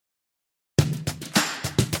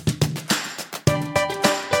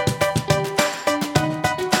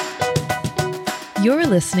You're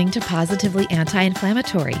listening to Positively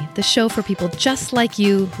Anti-Inflammatory, the show for people just like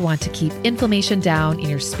you who want to keep inflammation down and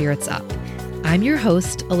your spirits up. I'm your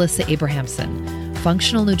host, Alyssa Abrahamson,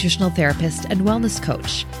 functional nutritional therapist and wellness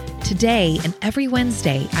coach. Today and every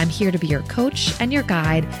Wednesday, I'm here to be your coach and your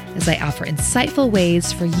guide as I offer insightful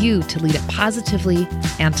ways for you to lead a positively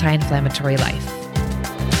anti-inflammatory life.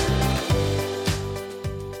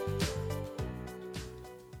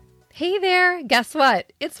 Hey there, guess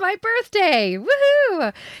what? It's my birthday!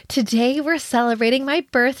 Woohoo! Today we're celebrating my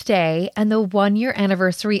birthday and the 1-year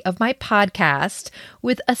anniversary of my podcast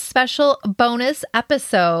with a special bonus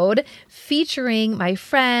episode featuring my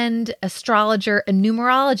friend, astrologer, and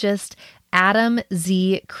numerologist, Adam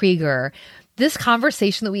Z. Krieger. This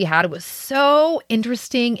conversation that we had was so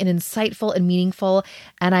interesting and insightful and meaningful.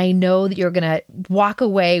 And I know that you're going to walk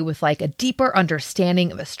away with like a deeper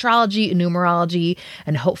understanding of astrology and numerology.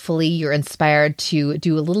 And hopefully you're inspired to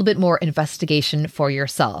do a little bit more investigation for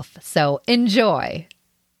yourself. So enjoy.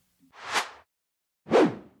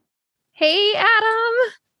 Hey,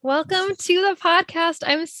 Adam. Welcome to the podcast.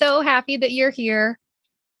 I'm so happy that you're here.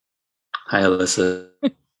 Hi, Alyssa.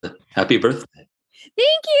 Happy birthday.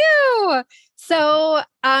 Thank you. So,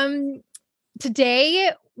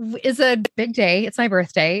 today is a big day. It's my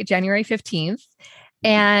birthday, January 15th.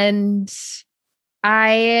 And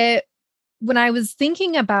when I was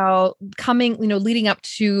thinking about leading up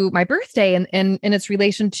to my birthday and its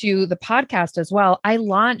relation to the podcast as well, I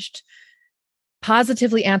launched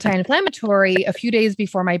Positively Anti-Inflammatory a few days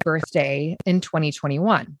before my birthday in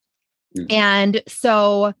 2021. Mm-hmm. And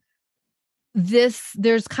so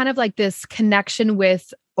there's kind of like this connection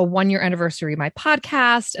with a 1-year anniversary of my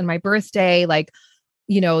podcast and my birthday,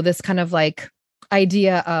 this kind of like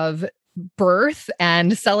idea of birth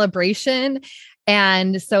and celebration.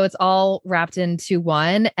 And so it's all wrapped into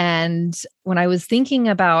one. And when I was thinking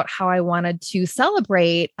about how I wanted to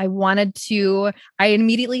celebrate, I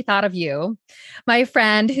immediately thought of you, my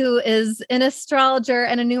friend who is an astrologer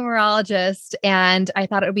and a numerologist. And I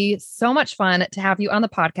thought it would be so much fun to have you on the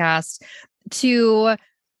podcast to,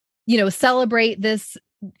 celebrate this,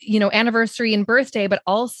 anniversary and birthday, but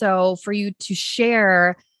also for you to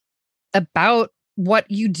share about what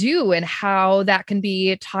you do and how that can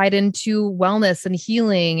be tied into wellness and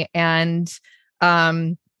healing. And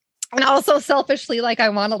also selfishly, I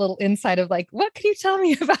want a little insight of what can you tell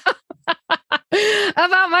me about,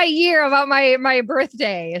 about my year, about my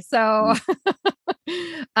birthday. So,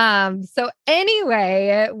 so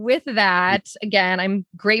anyway, with that, again, I'm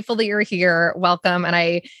grateful that you're here. Welcome.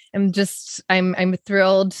 And I'm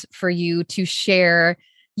thrilled for you to share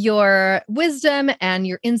your wisdom and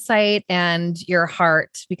your insight and your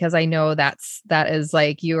heart, because I know that is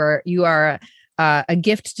you are a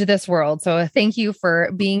gift to this world. So thank you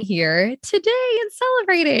for being here today and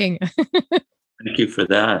celebrating. Thank you for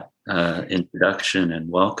that introduction and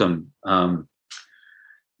welcome.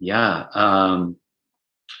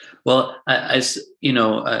 Well,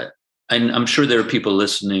 I'm sure there are people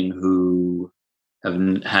listening who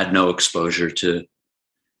have had no exposure to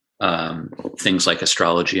things like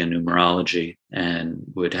astrology and numerology and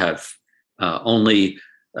would have only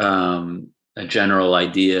a general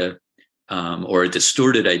idea or a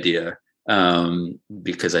distorted idea,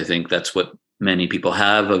 because I think that's what many people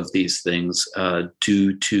have of these things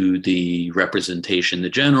due to the representation, the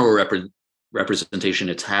general representation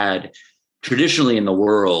it's had traditionally in the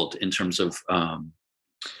world in terms of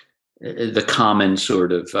the common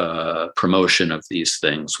sort of promotion of these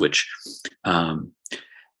things, which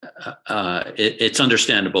it's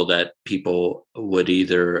understandable that people would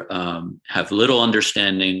either have little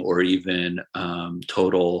understanding or even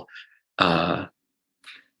total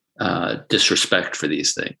disrespect for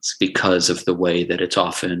these things because of the way that it's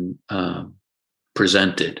often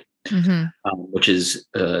presented, which is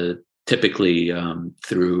typically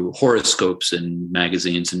through horoscopes and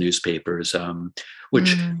magazines and newspapers,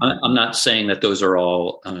 which I'm not saying that those are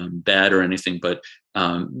all bad or anything, but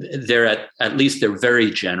they're at least they're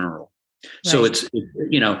very general. Right. So it's,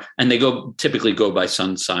 and they typically go by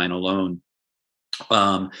sun sign alone.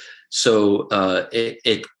 So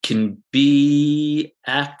it can be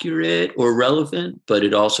accurate or relevant, but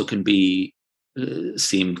it also can be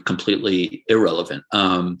seem completely irrelevant.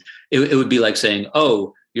 It would be like saying,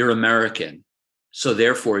 "Oh, you're American, so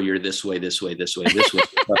therefore you're this way, this way, this way, this way."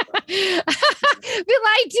 Well,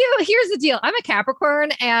 I do. Here's the deal. I'm a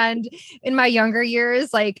Capricorn, and in my younger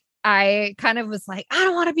years, I kind of was like, I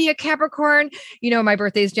don't want to be a Capricorn. My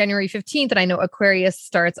birthday is January 15th, and I know Aquarius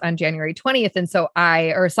starts on January 20th. And so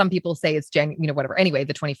or some people say it's whatever. Anyway,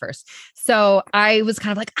 the 21st. So I was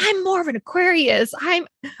kind of like, I'm more of an Aquarius. I'm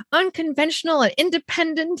unconventional and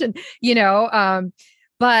independent, and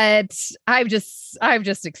but I've just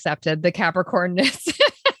accepted the Capricornness.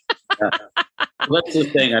 That's the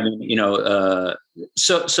thing. I mean,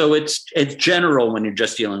 so it's general when you're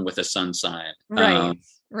just dealing with a sun sign, right?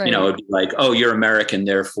 Right. It'd be like, oh, you're American,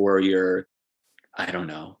 therefore you're, I don't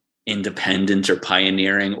know, independent or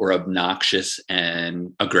pioneering or obnoxious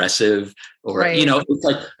and aggressive, or right. It's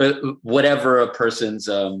like whatever a person's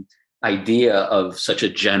idea of such a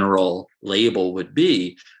general label would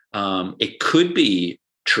be. It could be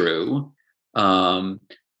true,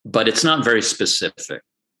 but it's not very specific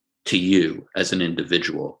to you as an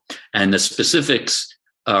individual. And the specifics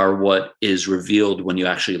are what is revealed when you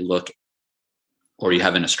actually look, or you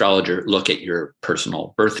have an astrologer look at your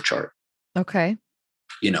personal birth chart. Okay.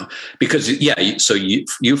 Because so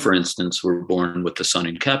you, for instance, were born with the sun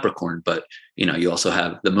in Capricorn, but, you also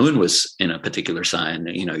have the moon was in a particular sign,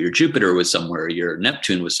 your Jupiter was somewhere, your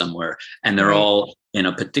Neptune was somewhere, and they're all in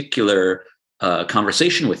a particular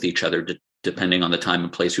conversation with each other, depending on the time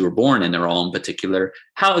and place you were born, and they're all in particular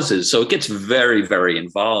houses. So it gets very, very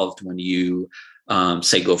involved when you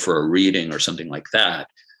say go for a reading or something like that.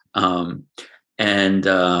 And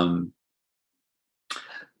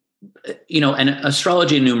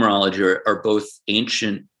astrology and numerology are both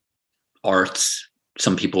ancient arts.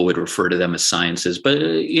 Some people would refer to them as sciences, but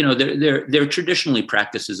they're traditionally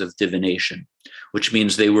practices of divination, which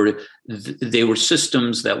means they were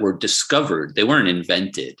systems that were discovered. They weren't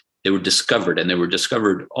invented. They were discovered, and they were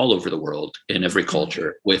discovered all over the world in every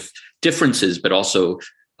culture, with differences, but also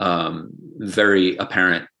very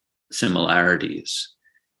apparent similarities,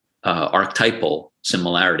 archetypal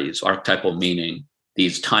similarities. Archetypal meaning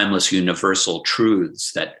these timeless universal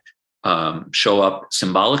truths that show up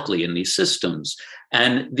symbolically in these systems.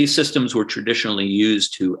 And these systems were traditionally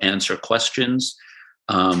used to answer questions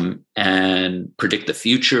and predict the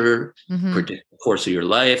future, predict the course of your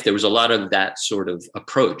life. There was a lot of that sort of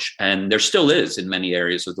approach, and there still is in many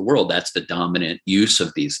areas of the world. That's the dominant use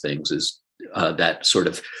of these things, is that sort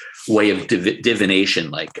of way of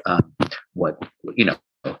divination, like when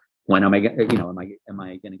am I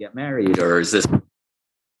going to get married, or is this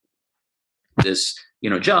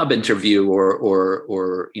job interview,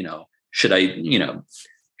 or should I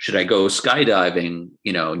go skydiving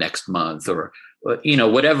next month, or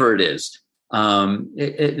whatever it is.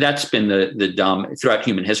 That's been the dominant throughout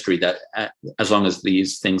human history, that as long as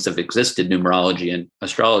these things have existed, numerology and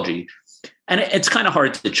astrology. And it's kind of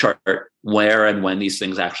hard to chart where and when these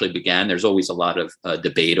things actually began. There's always a lot of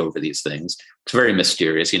debate over these things. It's very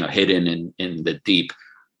mysterious, hidden in the deep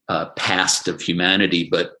past of humanity.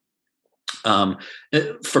 But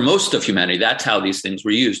for most of humanity, that's how these things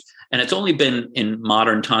were used. And it's only been in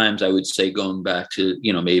modern times, I would say, going back to,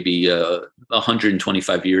 maybe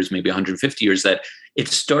 125 years, maybe 150 years, that it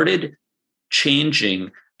started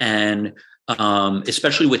changing. And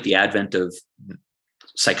especially with the advent of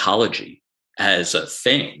psychology as a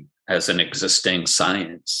thing, as an existing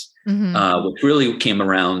science, which really came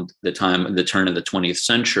around the turn of the 20th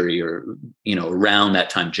century, or, around that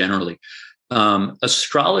time generally.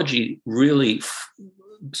 Astrology really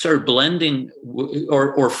started blending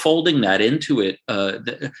or folding that into it.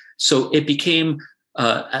 So it became,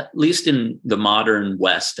 at least in the modern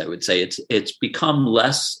West, I would say, it's become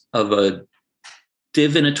less of a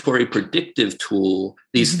divinatory predictive tool,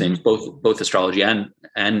 these things, both astrology and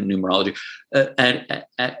numerology, and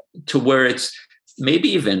to where it's maybe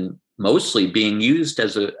even mostly being used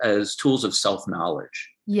as tools of self-knowledge.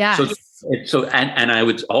 Yes. So and I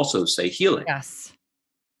would also say healing. Yes.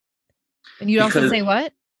 And you'd also say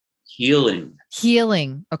what? Healing.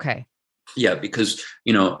 Okay. Yeah, because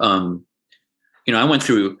I went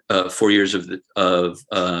through 4 years of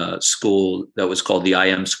school that was called the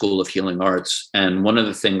IM School of Healing Arts, and one of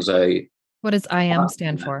the things what does IM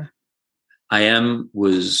stand for? IM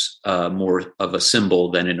was more of a symbol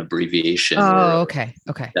than an abbreviation. Oh, okay.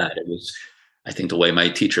 That it was. I think the way my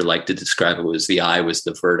teacher liked to describe it was the I was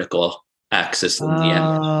the vertical axis and the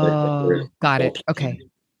M. Got it. Okay.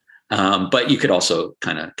 But you could also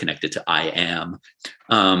kind of connect it to I am.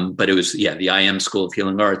 But it was, the IM School of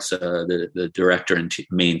Healing Arts. The director and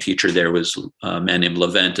main teacher there was a man named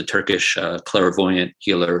Levent, a Turkish clairvoyant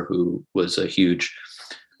healer who was a huge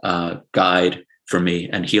guide for me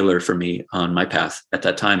and healer for me on my path at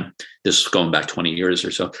that time. This is going back 20 years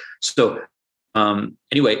or so. So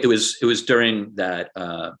anyway, it was during that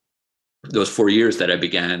those 4 years that I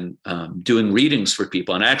began doing readings for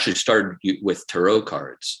people, and I actually started with tarot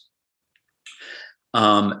cards.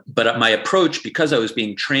 But my approach, because I was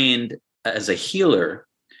being trained as a healer,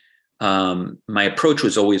 my approach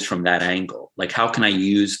was always from that angle. Like, how can I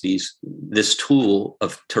use this tool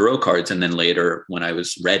of tarot cards? And then later, when I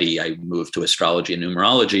was ready, I moved to astrology and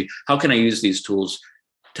numerology. How can I use these tools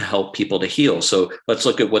to help people to heal? So let's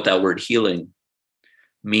look at what that word healing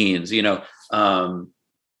means.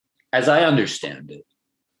 As I understand it,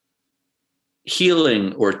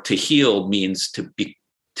 healing, or to heal, means to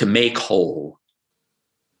make whole.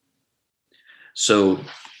 So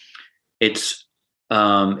it's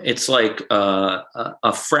like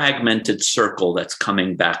a fragmented circle that's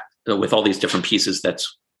coming back with all these different pieces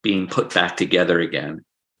that's being put back together again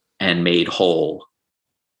and made whole,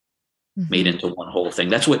 made into one whole thing.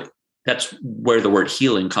 That's where the word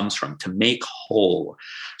healing comes from, to make whole.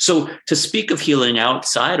 So to speak of healing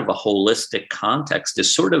outside of a holistic context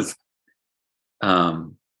is sort of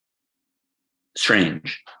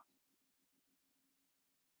strange.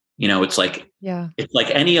 It's like, it's like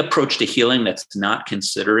any approach to healing that's not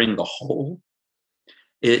considering the whole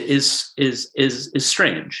is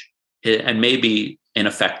strange, and maybe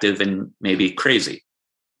ineffective, and maybe crazy,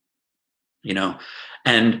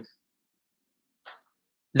 and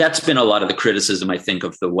that's been a lot of the criticism, I think,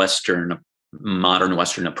 of the modern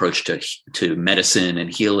Western approach to medicine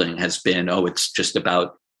and healing has been, it's just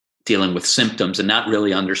about dealing with symptoms and not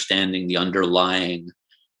really understanding the underlying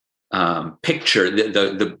picture,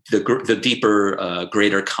 the deeper,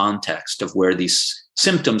 greater context of where these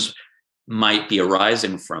symptoms might be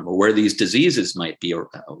arising from, or where these diseases might be, or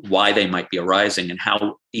why they might be arising, and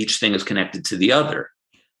how each thing is connected to the other.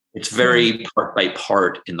 It's very part by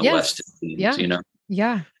part in the West, it seems,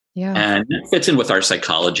 Yeah. And it fits in with our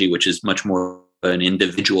psychology, which is much more an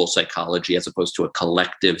individual psychology as opposed to a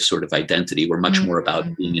collective sort of identity. We're much more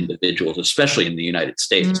about being individuals, especially in the United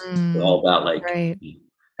States. We're all about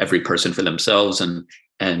every person for themselves and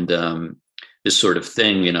this sort of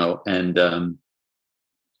thing, and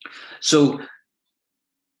so,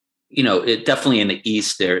 it definitely in the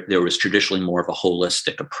East, there was traditionally more of a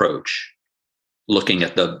holistic approach, looking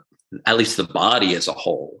at at least the body as a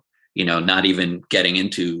whole, not even getting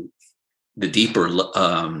into the deeper,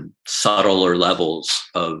 subtler levels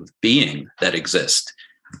of being that exist,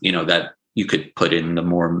 that you could put in the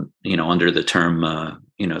more, under the term,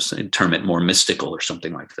 term it more mystical or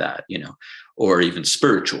something like that, or even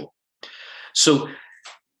spiritual. So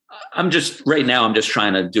I'm just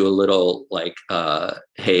trying to do a little like,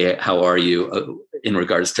 hey, how are you, in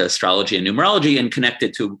regards to astrology and numerology, and connect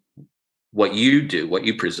it to what you do, what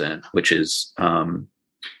you present, which is, in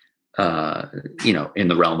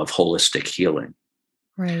the realm of holistic healing.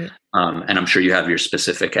 Right. And I'm sure you have your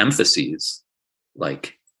specific emphases,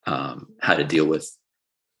 like how to deal with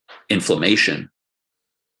inflammation,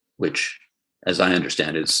 which, as I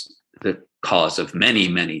understand, is the cause of many,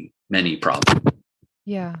 many, many problems.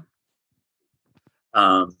 Yeah.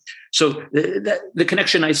 So the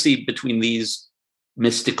connection I see between these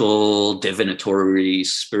mystical, divinatory,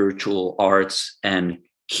 spiritual arts and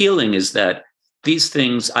healing is that these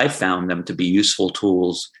things, I found them to be useful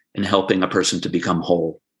tools in helping a person to become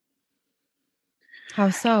whole. How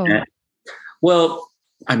so? Well,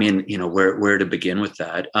 I mean, where to begin with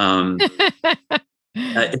that?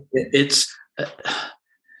 It's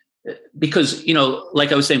because,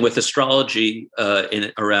 like I was saying with astrology,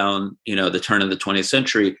 around, the turn of the 20th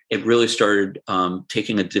century, it really started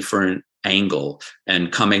taking a different angle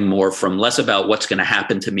and coming more from less about what's going to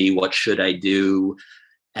happen to me, what should I do,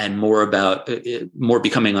 and more about more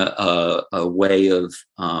becoming a way of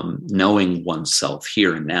knowing oneself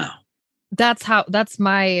here and now. That's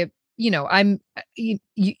my, this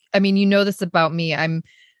about me.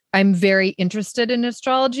 I'm very interested in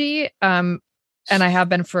astrology. And I have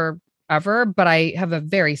been forever, but I have a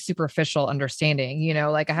very superficial understanding,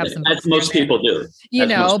 like I have some, as most people do,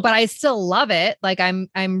 but I still love it. Like I'm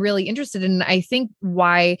really interested in, I think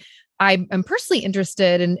why I'm personally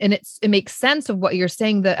interested and it makes sense of what you're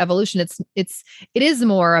saying, the evolution. It is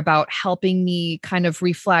more about helping me kind of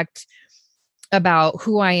reflect about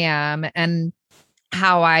who I am and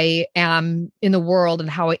how I am in the world and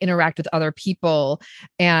how I interact with other people.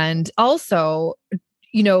 And also,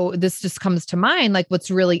 this just comes to mind. Like what's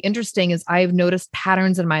really interesting is I've noticed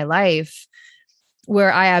patterns in my life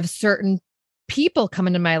where I have certain people come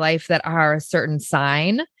into my life that are a certain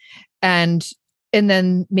sign and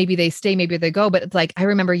then maybe they stay, maybe they go. But it's like, I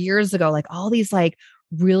remember years ago, like all these like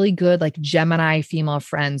really good, like Gemini female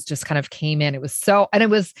friends just kind of came in. It was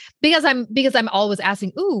because I'm always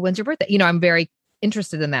asking, ooh, when's your birthday? I'm very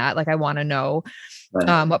interested in that. Like, I want to know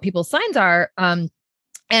Right. what people's signs are. And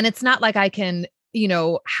it's not like I can,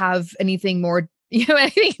 have anything more,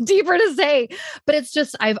 anything deeper to say, but it's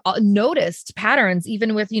just, I've noticed patterns,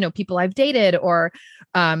 even with, people I've dated or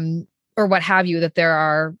what have you, that there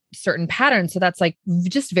are certain patterns. So that's like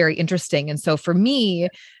just very interesting. And so for me,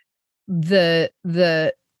 the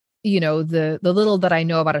little that I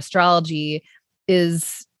know about astrology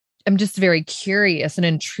is, I'm just very curious and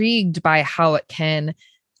intrigued by how it can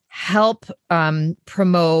help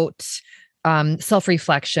promote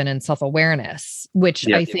self-reflection and self-awareness, which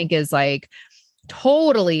Yeah. I think is like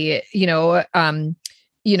totally, a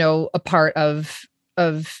part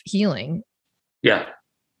of healing. Yeah,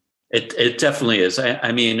 it definitely is.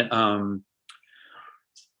 I mean,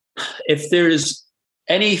 if there's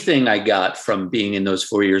anything I got from being in those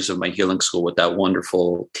 4 years of my healing school with that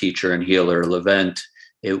wonderful teacher and healer, Levent,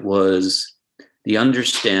 it was the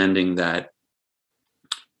understanding that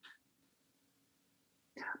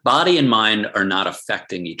body and mind are not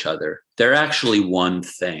affecting each other. They're actually one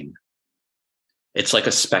thing. It's like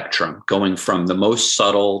a spectrum going from the most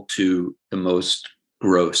subtle to the most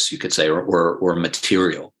gross, you could say, or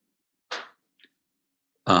material.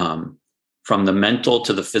 From the mental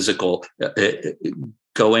to the physical,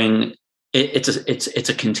 it's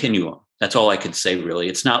a continuum. That's all I could say, really.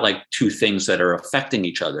 It's not like two things that are affecting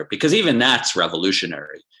each other, because even that's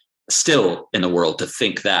revolutionary still in the world, to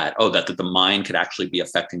think that, that the mind could actually be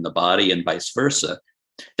affecting the body and vice versa.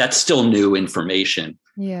 That's still new information.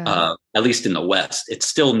 Yeah. At least in the West, it's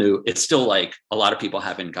still new. It's still like a lot of people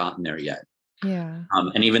haven't gotten there yet. Yeah.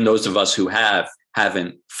 And even those of us who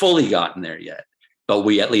haven't fully gotten there yet, but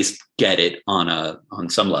we at least get it on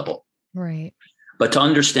some level. Right. But to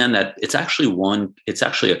understand that it's actually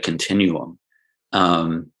a continuum.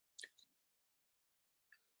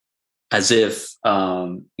 As if,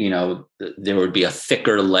 there would be a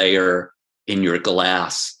thicker layer in your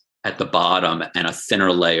glass at the bottom and a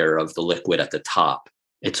thinner layer of the liquid at the top.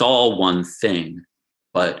 It's all one thing,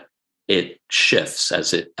 but it shifts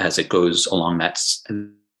as it goes along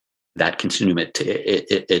that continuum.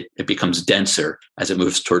 It becomes denser as it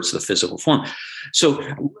moves towards the physical form. So,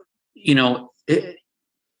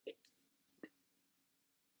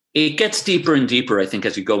 it gets deeper and deeper, I think,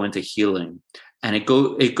 as you go into healing. And it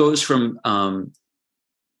goes from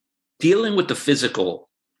dealing with the physical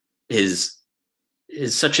is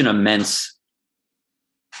such an immense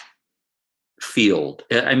field.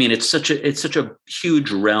 I mean, it's such a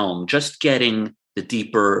huge realm. Just getting the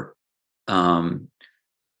deeper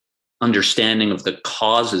understanding of the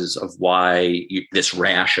causes of why this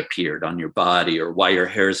rash appeared on your body, or why your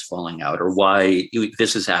hair is falling out, or why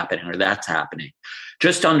this is happening or that's happening.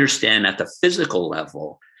 Just to understand at the physical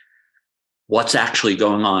level what's actually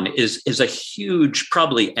going on is a huge,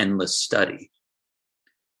 probably endless study.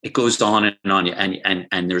 It goes on and on,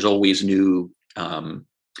 and there's always new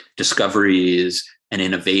discoveries and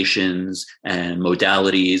innovations and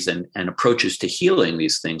modalities and approaches to healing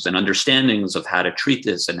these things, and understandings of how to treat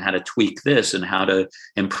this and how to tweak this and how to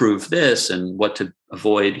improve this and what to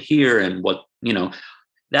avoid here, and what,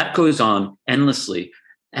 that goes on endlessly.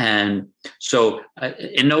 And so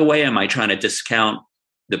in no way am I trying to discount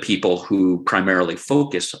the people who primarily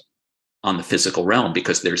focus on the physical realm,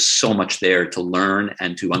 because there's so much there to learn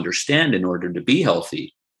and to understand in order to be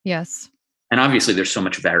healthy. Yes. And obviously there's so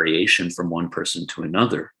much variation from one person to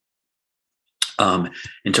another,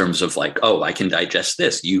 in terms of like, I can digest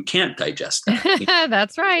this, you can't digest that.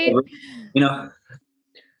 That's right.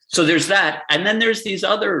 So there's that. And then there's these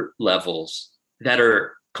other levels that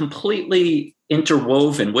are completely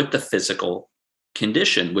interwoven with the physical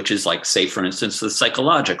condition, which is like, say, for instance, the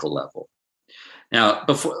psychological level. Now,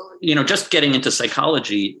 before, just getting into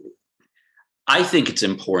psychology, I think it's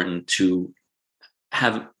important to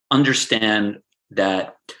understand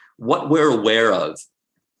that what we're aware of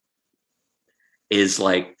is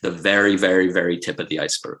like the very, very, very tip of the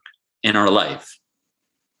iceberg in our life.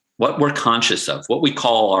 What we're conscious of, what we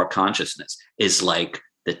call our consciousness, is like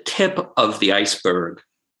the tip of the iceberg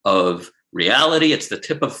of reality. It's the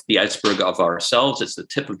tip of the iceberg of ourselves. It's the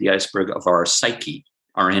tip of the iceberg of our psyche,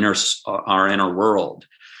 our inner world.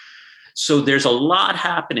 So there's a lot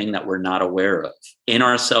happening that we're not aware of in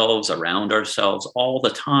ourselves, around ourselves, all the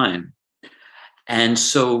time. And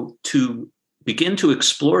so to begin to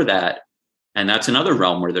explore that, and that's another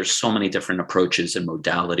realm where there's so many different approaches and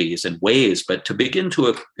modalities and ways, but to begin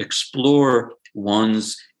to explore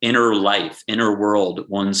one's inner life, inner world,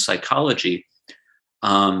 one's psychology,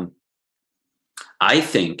 I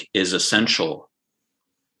think is essential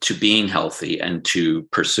to being healthy and to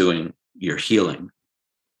pursuing your healing.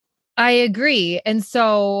 I agree. And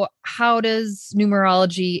so how does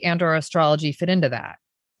numerology and or astrology fit into that?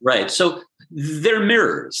 Right. So they're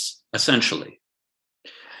mirrors, essentially.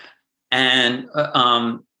 And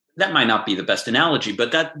that might not be the best analogy,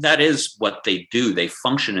 but that is what they do. They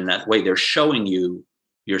function in that way. They're showing you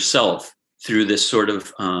yourself through this sort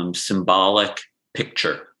of symbolic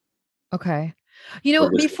picture. Okay.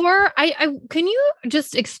 Before I can you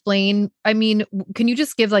just explain, can you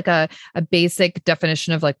just give like a basic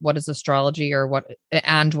definition of like what is astrology or what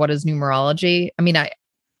is numerology?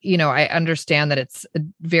 I understand that it's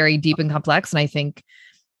very deep and complex, and I think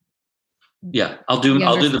I'll do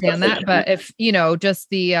the best that. But if just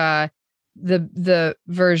the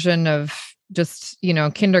version of just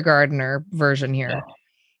kindergartner version here. Yeah.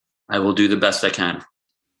 I will do the best I can.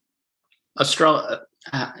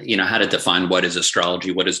 How to define what is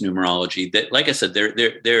astrology, what is numerology. That, like I said,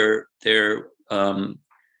 they're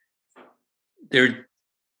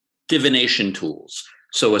divination tools.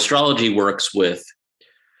 So astrology works with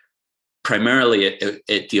primarily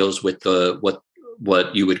it deals with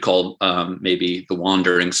what you would call maybe the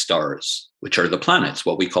wandering stars, which are the planets,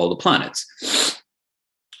 what we call the planets.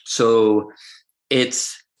 So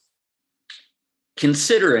it's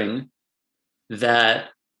considering that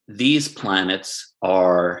these planets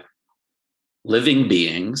are living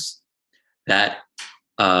beings that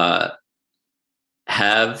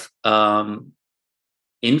have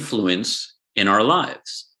influence in our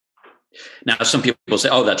lives. Now, some people say,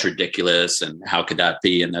 "Oh, that's ridiculous," and how could that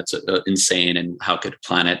be? And that's insane. And how could a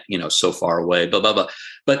planet, so far away? Blah blah blah.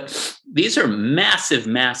 But these are massive,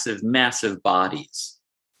 massive, massive bodies.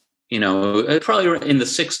 Probably in the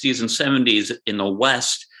 60s and 70s in the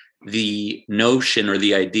West, the notion or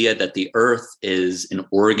the idea that the Earth is an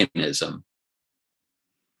organism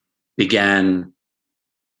began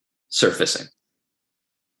surfacing.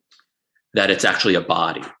 That it's actually a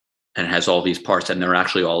body. And it has all these parts, and they're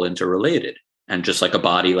actually all interrelated. And just like a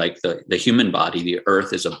body, like the human body, the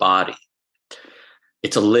Earth is a body.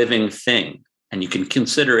 It's a living thing, and you can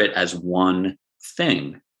consider it as one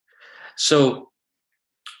thing. So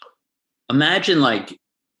imagine like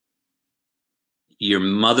your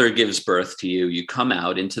mother gives birth to you, you come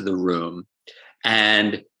out into the room,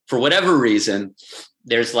 and for whatever reason,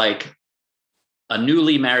 there's like a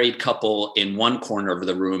newly married couple in one corner of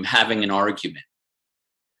the room having an argument.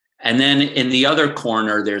 And then in the other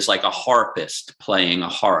corner, there's like a harpist playing a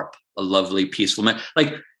harp, a lovely, peaceful man.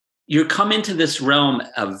 Like you come into this realm,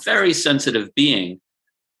 a very sensitive being.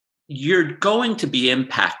 You're going to be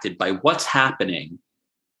impacted by what's happening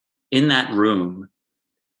in that room,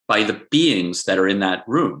 by the beings that are in that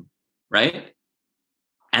room, right?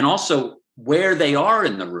 And also where they are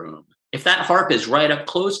in the room. If that harp is right up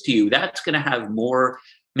close to you, that's going to have more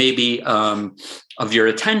maybe of your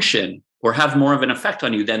attention or have more of an effect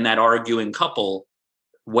on you than that arguing couple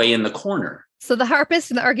way in the corner. So the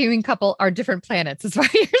harpist and the arguing couple are different planets, is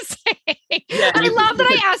what you're saying. Yeah, I love that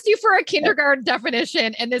I asked you for a kindergarten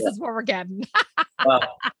definition, and this is what we're getting.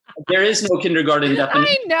 There is no kindergarten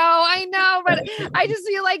definition. I know, but I just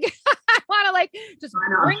feel like I want to like just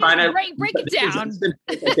break it down.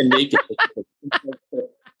 I can make it.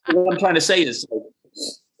 What I'm trying to say is,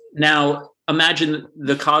 now imagine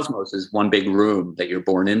the cosmos is one big room that you're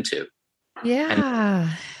born into. Yeah.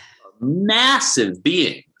 And massive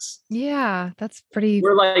beings. Yeah, that's pretty.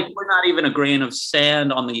 We're not even a grain of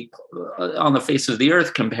sand on the face of the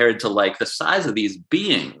earth compared to like the size of these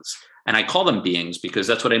beings. And I call them beings because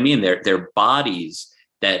that's what I mean. They're bodies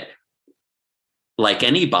that, like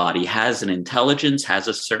any body, has an intelligence, has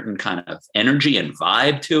a certain kind of energy and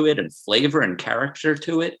vibe to it, and flavor and character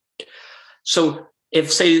to it. So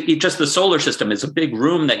if, say, just the solar system is a big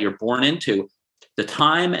room that you're born into, the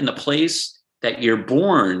time and the place that you're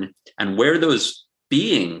born and where those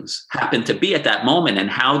beings happen to be at that moment and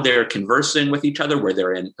how they're conversing with each other,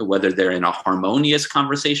 whether they're in a harmonious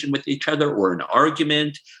conversation with each other or an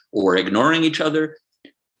argument or ignoring each other,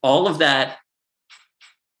 all of that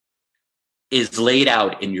is laid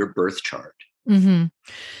out in your birth chart. Mm-hmm.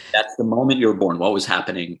 That's the moment you were born, what was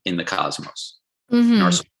happening in the cosmos.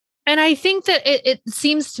 Mm-hmm. And I think that it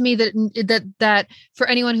seems to me that for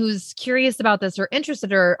anyone who's curious about this or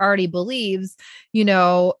interested or already believes,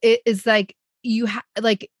 it is like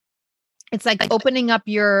it's like opening up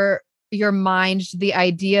your mind to the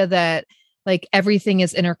idea that like everything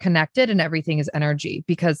is interconnected and everything is energy,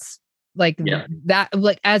 because that,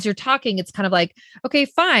 like, as you're talking, it's kind of like, okay,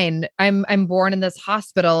 fine. I'm born in this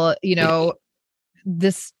hospital,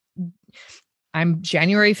 I'm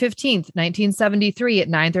January 15th, 1973 at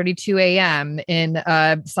 9:32 a.m. in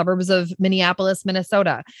suburbs of Minneapolis,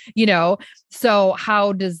 Minnesota, so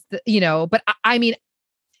how does but I mean,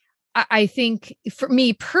 I think for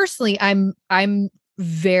me personally, I'm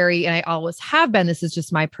very, and I always have been, this is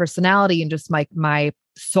just my personality and just my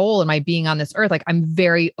soul and my being on this earth. Like I'm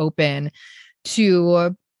very open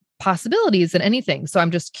to possibilities and anything. So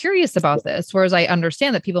I'm just curious about this. Whereas I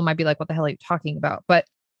understand that people might be like, what the hell are you talking about? But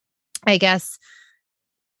I guess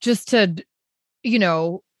just to,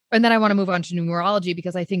 and then I want to move on to numerology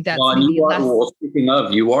because I think that's maybe less. Well, speaking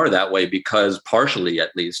of, you are that way because partially,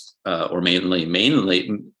 at least, or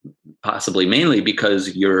possibly mainly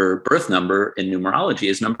because your birth number in numerology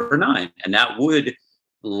is number 9, and that would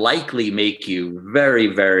likely make you very,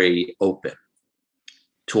 very open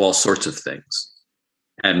to all sorts of things.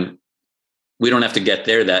 And we don't have to get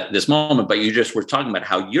there this moment, but you just were talking about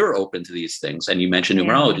how you're open to these things, and you mentioned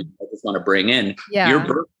numerology. I just want to bring in your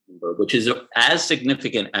birth number, which is as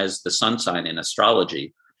significant as the sun sign in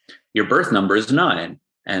astrology. Your birth number is 9.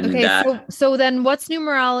 And okay, so then what's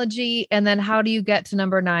numerology? And then how do you get to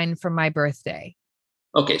number 9 from my birthday?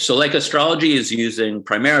 Okay, so like astrology is using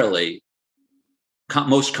primarily,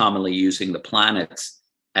 most commonly using the planets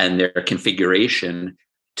and their configuration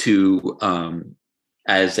to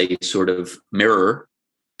as a sort of mirror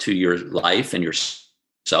to your life and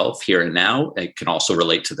yourself here and now. It can also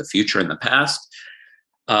relate to the future and the past.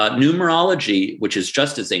 Numerology, which is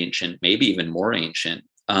just as ancient, maybe even more ancient,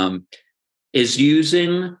 is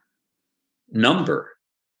using number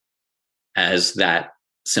as that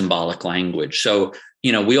symbolic language. So,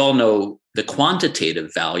 we all know the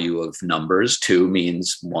quantitative value of numbers. 2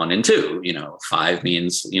 means 1 and 2, 5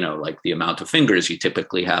 means, like the amount of fingers you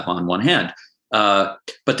typically have on one hand.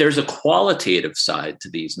 But there's a qualitative side to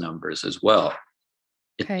these numbers as well.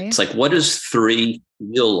 Okay. It's like, what does 3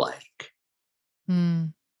 feel like?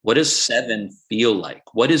 What does 7 feel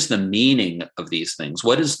like? What is the meaning of these things?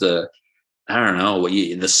 What is the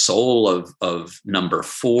soul of number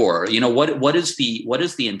 4? What is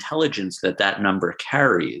the intelligence that number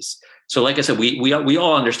carries? So, like I said, we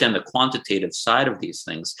all understand the quantitative side of these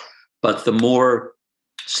things, but the more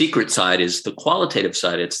secret side is the qualitative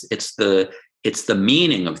side. It's the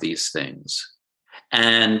meaning of these things,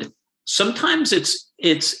 and sometimes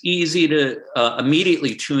it's easy to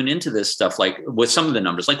immediately tune into this stuff, like with some of the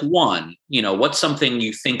numbers, like 1. What's something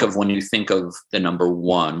you think of when you think of the number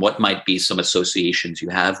 1? What might be some associations you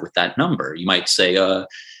have with that number? You might say,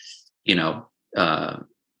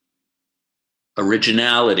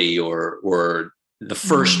 originality, or the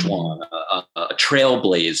first one, a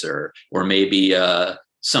trailblazer, or maybe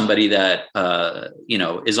somebody that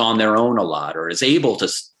is on their own a lot, or is able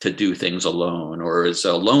to do things alone, or is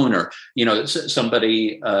a loner.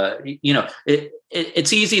 Somebody.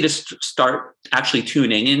 It's easy to start actually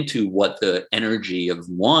tuning into what the energy of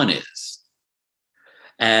 1 is,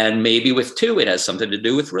 and maybe with 2, it has something to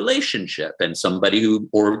do with relationship, and somebody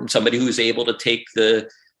who's able to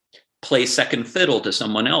play second fiddle to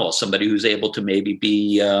someone else, somebody who's able to maybe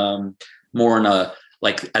be more in a,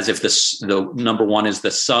 like, as if the number 1 is the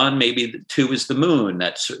sun, maybe the 2 is the moon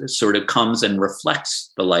that sort of comes and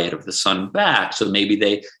reflects the light of the sun back. So maybe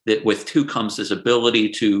that with 2 comes this ability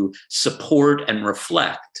to support and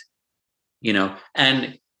reflect,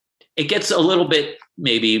 and it gets a little bit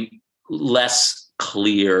maybe less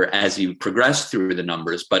clear as you progress through the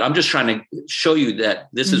numbers. But I'm just trying to show you that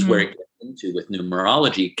this is where it gets into with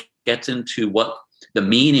numerology, gets into what the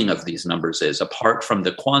meaning of these numbers is, apart from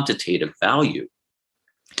the quantitative value.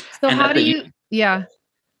 So and how do you,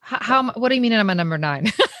 what do you mean I'm a number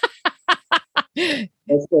 9?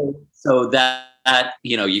 So that,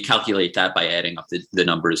 you calculate that by adding up the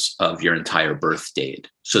numbers of your entire birth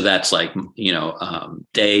date. So that's like,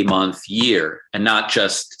 day, month, year, and not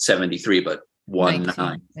just 73, but 1,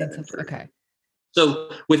 9. Okay.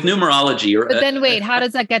 So with numerology, but then wait, how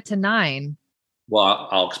does that get to 9? Well,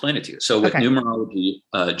 I'll explain it to you. So with numerology,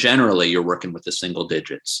 generally you're working with the single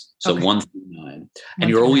digits. So 1 through 9, and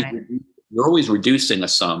you're always reducing a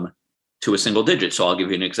sum to a single digit. So I'll give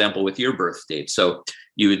you an example with your birth date. So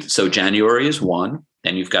January is 1,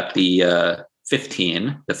 then you've got the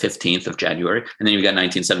 15th of January, and then you've got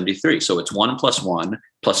 1973. So it's 1 plus 1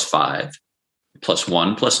 plus 5 plus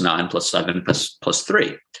 1 plus 9 plus 7 plus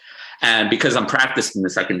 3. And because I'm practicing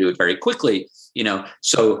this, I can do it very quickly, but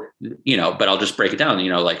I'll just break it down,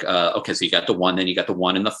 okay, so you got the 1, then you got the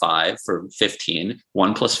 1 and the 5 for 15.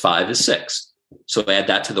 1 plus 5 is 6. So add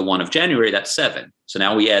that to the 1 of January, that's 7. So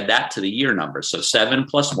now we add that to the year number. So 7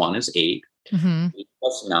 plus 1 is 8. 8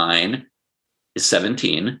 plus 9 is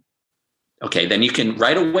 17. Okay, then you can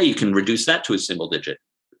reduce that to a single digit.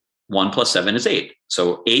 1 plus 7 is 8.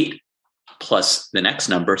 So 8 plus the next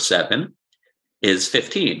number, 7, is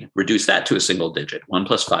 15. Reduce that to a single digit. 1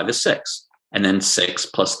 plus 5 is 6. And then 6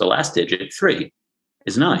 plus the last digit, 3.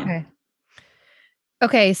 is 9. Okay.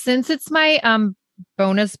 Okay. Since it's my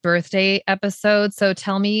bonus birthday episode, so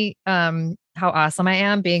tell me how awesome I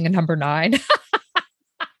am being a number 9.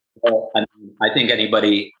 Well, I think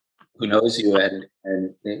anybody who knows you and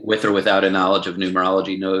with or without a knowledge of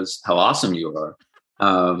numerology knows how awesome you are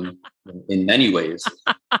in many ways.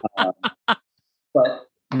 But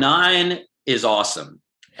 9 is awesome.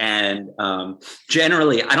 And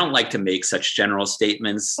generally, I don't like to make such general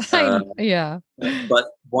statements. Yeah. But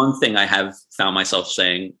one thing I have found myself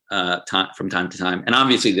saying from time to time, and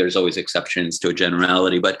obviously there's always exceptions to a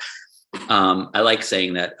generality, but I like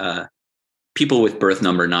saying that people with birth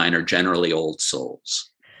number 9 are generally old souls.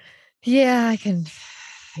 Yeah, I can.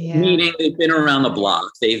 Yeah. Meaning they've been around the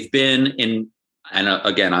block. They've been in, and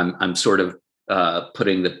again, I'm sort of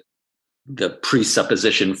putting the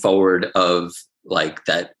presupposition forward of like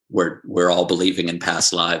that we're all believing in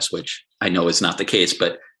past lives, which I know is not the case,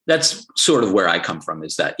 but that's sort of where I come from,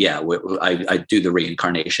 is that, yeah, I do the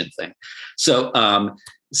reincarnation thing. So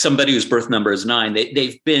somebody whose birth number is 9,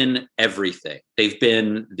 they've been everything. They've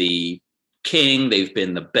been the king, they've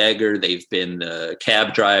been the beggar, they've been the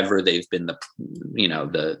cab driver, they've been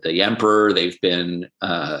the emperor, they've been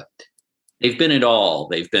it all.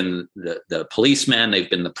 They've been the policeman, they've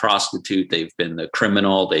been the prostitute, they've been the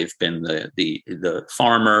criminal, they've been the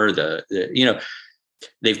farmer,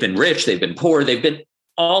 they've been rich, they've been poor, they've been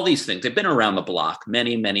all these things. They've been around the block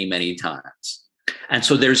many, many, many times. And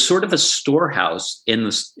so there's sort of a storehouse in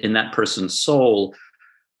that person's soul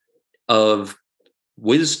of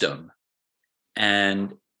wisdom.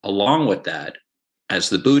 And along with that, as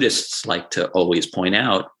the Buddhists like to always point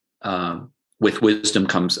out, with wisdom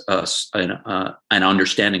comes an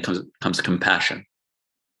understanding, comes compassion.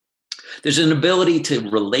 There's an ability to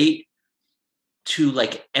relate to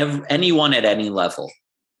like anyone at any level.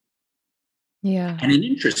 Yeah. And an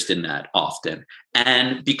interest in that often.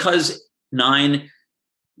 And because 9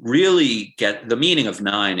 really the meaning of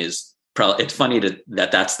 9 is probably, it's funny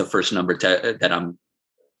that's the first number that I'm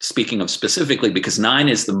speaking of specifically, because 9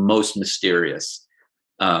 is the most mysterious.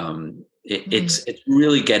 It's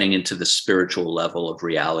really getting into the spiritual level of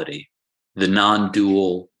reality, the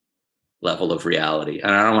non-dual level of reality.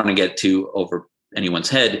 And I don't want to get too over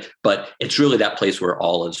anyone's head, but it's really that place where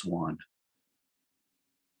all is one.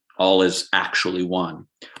 All is actually one,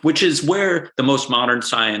 which is where the most modern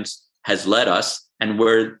science has led us, and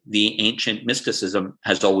where the ancient mysticism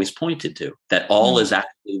has always pointed to, that all is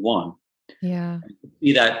actually one. Yeah.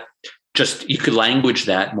 See that, just you could language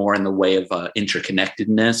that more in the way of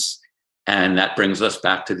interconnectedness. And that brings us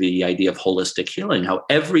back to the idea of holistic healing, how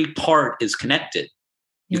every part is connected.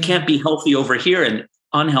 You can't be healthy over here and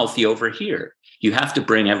unhealthy over here. You have to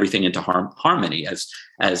bring everything into harmony, as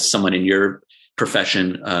someone in your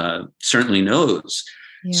profession certainly knows.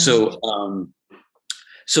 Yeah.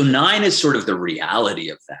 So 9 is sort of the reality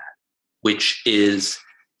of that, which is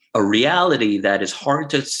a reality that is hard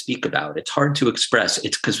to speak about. It's hard to express.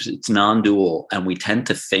 It's because it's non-dual, and we tend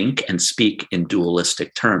to think and speak in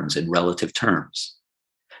dualistic terms, in relative terms.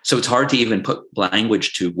 So it's hard to even put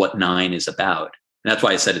language to what 9 is about. And that's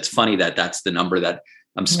why I said it's funny that that's the number that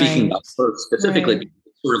I'm speaking about first, specifically, because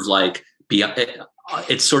it's sort of like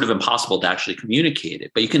it's sort of impossible to actually communicate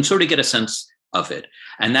it, but you can sort of get a sense of it.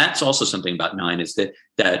 And that's also something about 9, is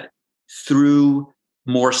that through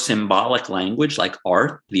more symbolic language, like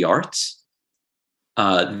art, the arts,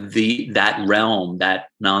 that realm, that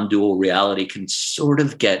non-dual reality can sort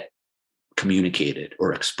of get communicated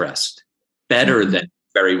or expressed better than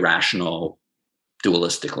very rational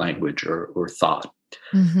dualistic language or thought.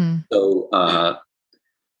 So,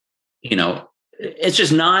 it's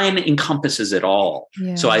just 9 encompasses it all.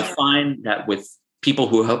 Yeah. So I find that with people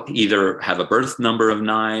who either have a birth number of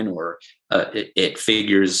 9 or it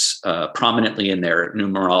figures prominently in their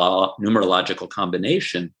numerological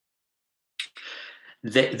combination,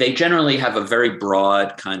 they generally have a very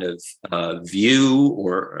broad kind of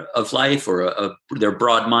view of life, or they're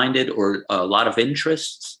broad-minded, or a lot of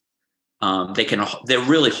interests. They're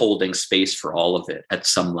really holding space for all of it at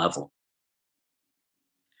some level.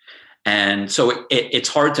 And so it's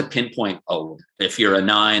hard to pinpoint, if you're a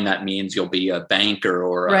 9, that means you'll be a banker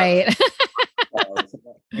or right.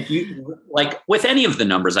 Like with any of the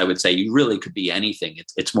numbers, I would say you really could be anything.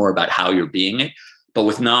 It's more about how you're being it. But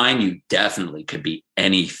with 9, you definitely could be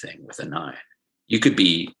anything with a 9. You could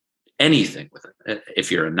be anything with it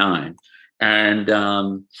if you're a 9. And,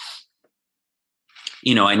 I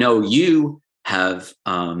know you have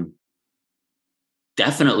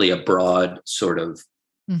definitely a broad sort of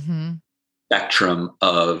spectrum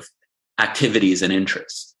of activities and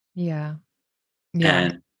interests. Yeah.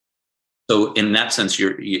 And so in that sense,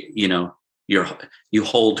 you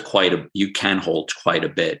can hold quite a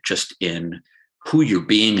bit just in who you're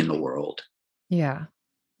being in the world. Yeah.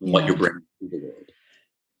 What you're bringing to the world.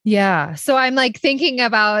 Yeah. So I'm like thinking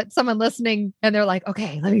about someone listening and they're like,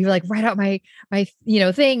 okay, let me like write out my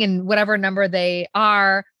thing and whatever number they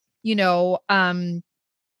are, maybe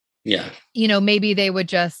they would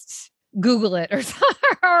just Google it or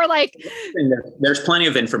something, or like, there's plenty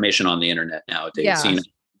of information on the internet nowadays. Yeah.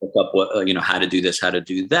 Look up what, how to do this, how to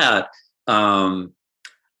do that.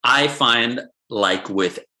 I find, like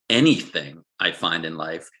with anything I find in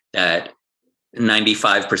life, that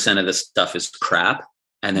 95% of the stuff is crap.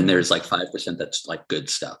 And then there's like 5% that's like good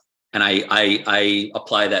stuff. And I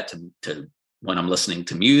apply that to when I'm listening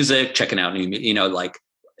to music, checking out new, like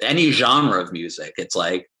any genre of music. It's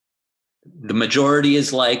like the majority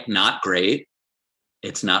is like not great.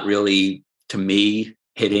 It's not really, to me,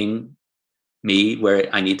 hitting me where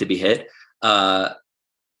I need to be hit. And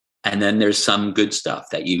then there's some good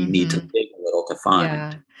stuff that you need to dig a little to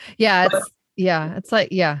find. Yeah. It's like,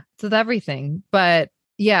 it's with everything, but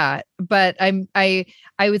I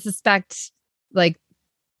would suspect like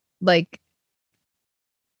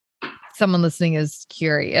someone listening is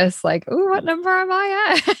curious, like, oh, what number am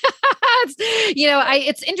I at?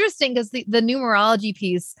 It's interesting because the numerology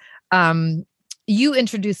piece, you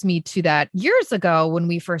introduced me to that years ago when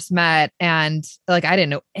we first met, and like I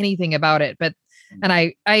didn't know anything about it, and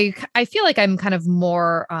I feel like I'm kind of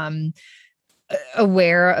more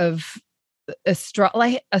aware of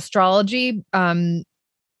astrology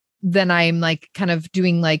then I'm like kind of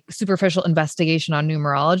doing like superficial investigation on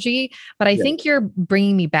numerology. But I think you're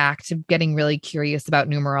bringing me back to getting really curious about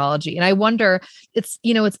numerology. And I wonder, it's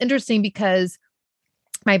interesting because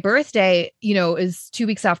my birthday, is 2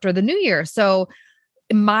 weeks after the new year. So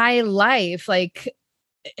my life, like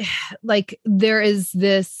there is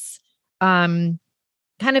this kind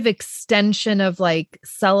of extension of like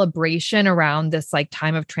celebration around this like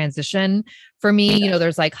time of transition for me.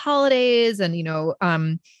 There's like holidays and,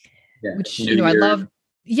 which, I love.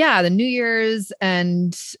 Yeah. The New Year's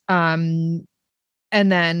and then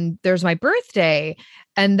there's my birthday.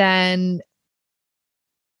 And then,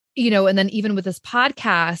 and then even with this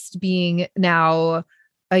podcast being now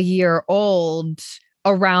a year old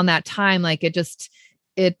around that time, like it just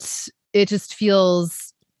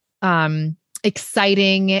feels,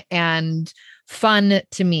 exciting and fun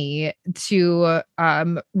to me to,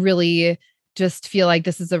 really just feel like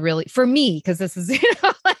this is a really, for me, because this is,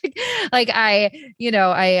 I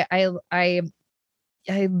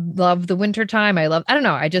love the winter time. I don't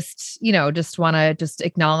know. I just, just want to just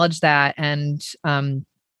acknowledge that. And, so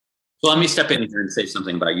let me step in here and say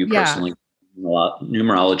something about you personally,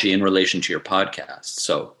 numerology in relation to your podcast.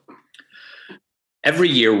 So every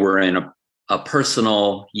year we're in a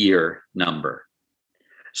personal year number.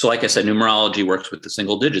 So like I said, numerology works with the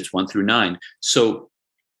single digits, 1 through 9. So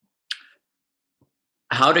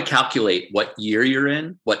how to calculate what year you're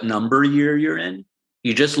in, what number year you're in,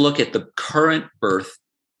 you just look at the current birth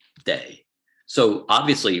day. So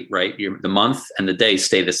obviously, right, the month and the day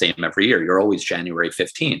stay the same every year. You're always January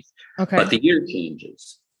 15th, okay, but the year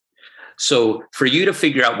changes. So for you to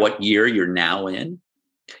figure out what year you're now in,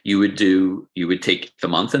 you would take the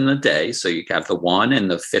month and the day. So you have the 1 and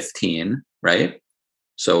the 15, right?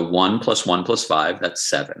 So 1 + 1 + 5, that's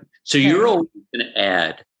 7. So you're always going to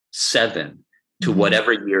add 7 to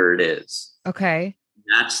whatever year it is. Okay.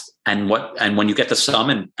 And when you get the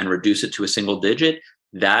sum and reduce it to a single digit,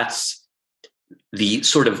 that's the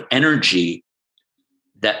sort of energy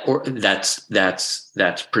that's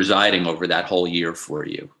presiding over that whole year for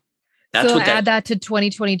you. That's so I add that to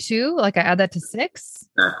 2022. Like I add that to 6.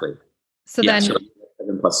 Exactly. So then 7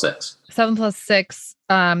 + 6. 7 + 6,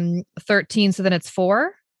 13. So then it's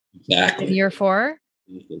 4. Exactly. Year 4.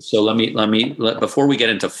 So let me before we get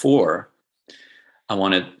into 4, I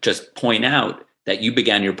want to just point out that you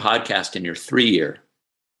began your podcast in your 3 year.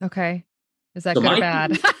 Okay. Is that good or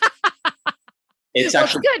bad? It's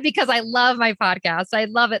good because I love my podcast. I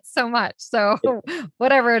love it so much. So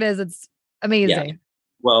whatever it is, it's amazing. Yeah.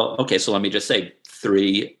 Well, okay. So let me just say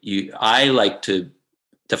 3. I like to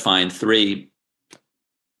define 3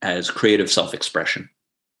 as creative self-expression.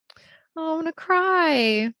 Oh, I'm going to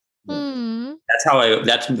cry.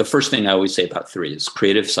 That's the first thing I always say about 3 is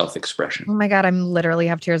creative self-expression. Oh my God. I'm literally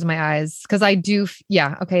have tears in my eyes because I do.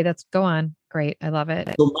 Yeah. Okay. Go on. Great. I love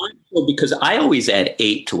it. So because I always add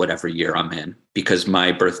 8 to whatever year I'm in, because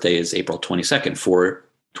my birthday is April 22nd,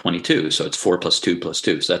 4/22. So it's 4 + 2 +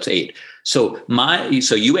 2. So that's 8. So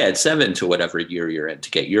you add 7 to whatever year you're in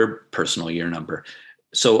to get your personal year number.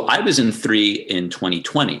 So I was in 3 in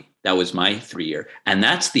 2020. That was my 3 year. And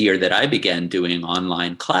that's the year that I began doing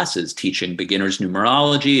online classes, teaching beginners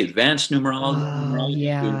numerology, advanced Oh, numerology, doing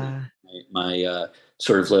yeah. my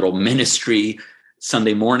sort of little ministry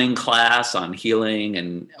Sunday morning class on healing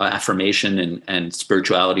and affirmation and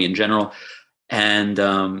spirituality in general. And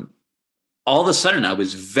all of a sudden, I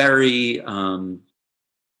was very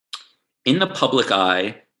in the public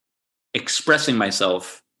eye, expressing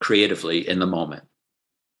myself creatively in the moment.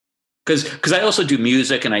 Because I also do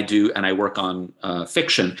music and I work on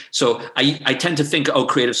fiction. So I tend to think, oh,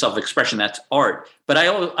 creative self-expression, that's art. But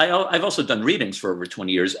I've also done readings for over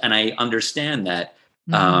 20 years, and I understand that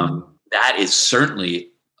that is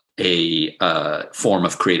certainly a form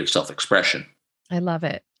of creative self-expression. I love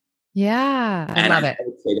it. Yeah, I love it. I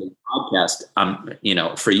would say the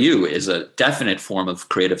podcast, for you is a definite form of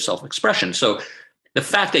creative self-expression. So the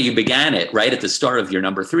fact that you began it right at the start of your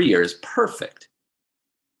number 3 year is perfect.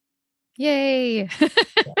 Yay.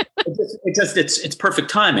 It's perfect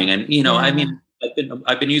timing. And, I mean,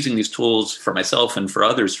 I've been using these tools for myself and for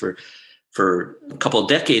others for a couple of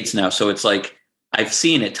decades now. So it's like, I've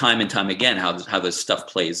seen it time and time again, how this stuff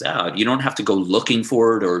plays out. You don't have to go looking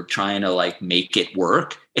for it or trying to like make it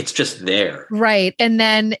work. It's just there. Right. And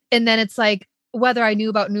then it's like, whether I knew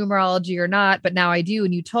about numerology or not, but now I do.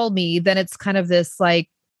 And you told me, then it's kind of this like,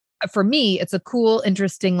 for me, it's a cool,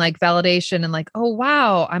 interesting, like validation and like, oh,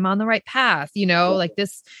 wow, I'm on the right path, like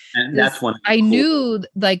this. And that's when I knew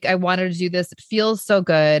like I wanted to do this. It feels so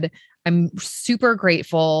good. I'm super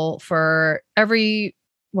grateful for everyone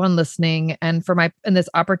listening and for this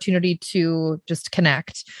opportunity to just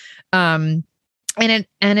connect. And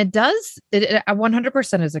it does, it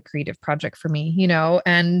 100% is a creative project for me,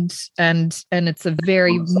 and it's a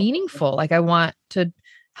very meaningful, like I want to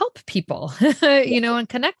help people, and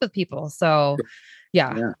connect with people. So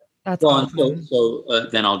yeah. That's awesome. So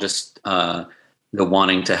then I'll just, the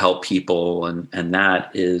wanting to help people. And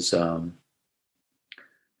that is,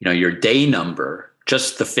 your day number,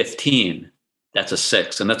 just the 15, that's a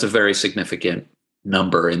 6. And that's a very significant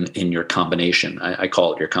number in your combination. I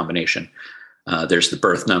call it your combination. There's the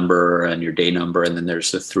birth number and your day number. And then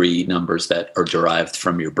there's the 3 numbers that are derived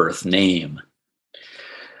from your birth name.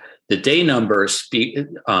 The day number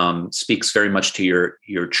speaks very much to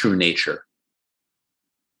your true nature.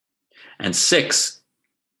 And 6,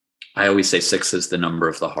 I always say 6 is the number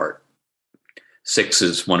of the heart. 6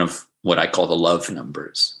 is one of what I call the love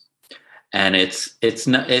numbers. And it's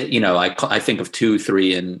not, I think of 2,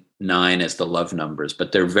 3, and 9 as the love numbers,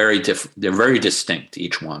 but they're very different. They're very distinct,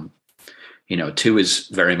 each one. 2 is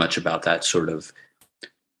very much about that sort of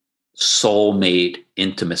soulmate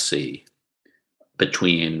intimacy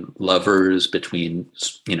between lovers, between,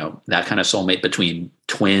 that kind of soulmate, between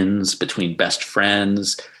twins, between best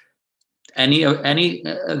friends, any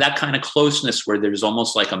that kind of closeness where there's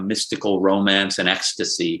almost like a mystical romance and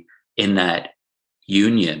ecstasy in that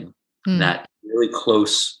union, that really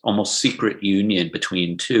close, almost secret union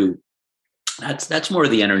between 2. That's more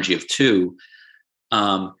the energy of 2.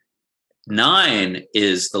 9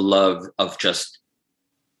 is the love of just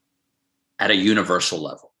at a universal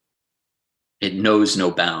level. It knows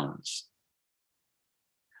no bounds.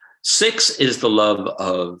 6 is the love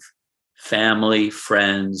of family,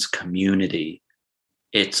 friends, community.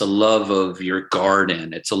 It's a love of your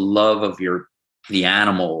garden. It's a love of the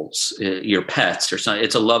animals, your pets, or something.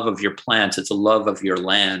 It's a love of your plants. It's a love of your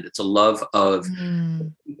land. It's a love of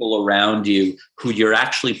people around you who you're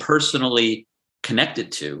actually personally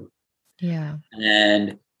connected to. Yeah.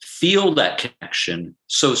 And feel that connection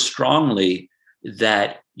so strongly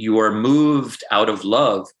that you are moved out of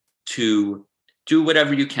love to do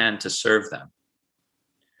whatever you can to serve them.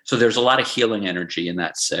 So there's a lot of healing energy in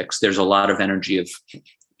that 6. There's a lot of energy of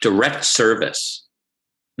direct service,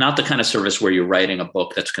 not the kind of service where you're writing a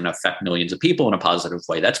book that's going to affect millions of people in a positive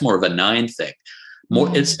way. That's more of a 9 thing.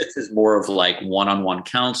 This is more of like one-on-one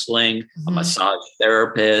counseling, a massage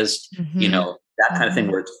therapist, that kind of thing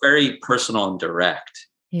where it's very personal and direct.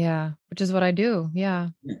 Yeah, which is what I do. Yeah,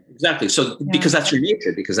 exactly. So because that's your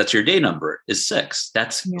nature, because that's your day number is 6.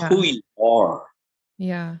 That's who you are.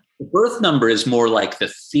 Yeah. The birth number is more like the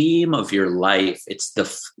theme of your life.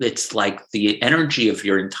 It's like the energy of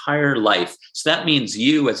your entire life. So that means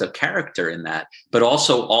you as a character in that, but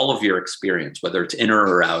also all of your experience, whether it's inner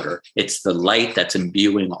or outer. It's the light that's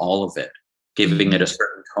imbuing all of it, giving it a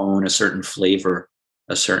certain tone, a certain flavor,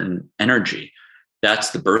 a certain energy.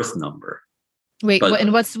 That's the birth number. Wait,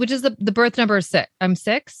 which is the birth number? 6. I'm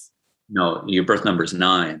 6. No, your birth number is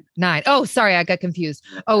 9. 9. Oh, sorry, I got confused.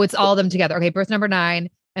 Oh, it's all of them together. Okay, birth number 9,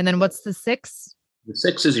 and then what's the 6? The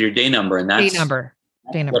 6 is your day number, and that's day number.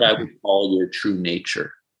 What I would call your true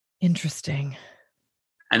nature. Interesting.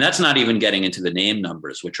 And that's not even getting into the name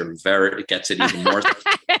numbers, which are it gets it even more.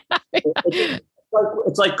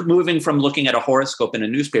 It's like moving from looking at a horoscope in a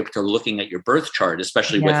newspaper to looking at your birth chart,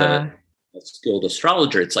 especially with a skilled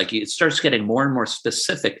astrologer. It's like it starts getting more and more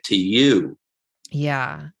specific to you.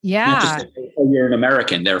 Yeah. Not just like, oh, you're an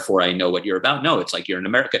American, therefore I know what you're about. No, it's like you're an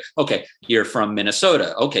American. Okay, you're from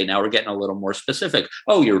Minnesota. Okay, now we're getting a little more specific.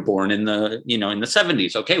 Oh, you're born in the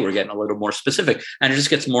 70s. Okay, we're getting a little more specific. And it just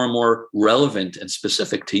gets more and more relevant and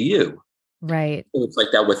specific to you. Right. So it's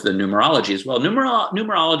like that with the numerology as well.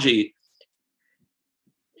 Numerology,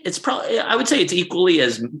 it's probably, I would say it's equally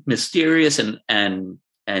as mysterious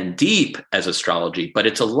and deep as astrology, but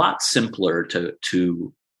it's a lot simpler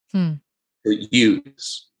to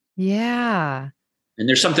use. Yeah. And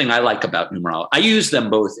there's something I like about numerology. I use them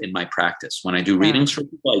both in my practice. When I do readings for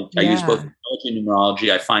people, I use both astrology and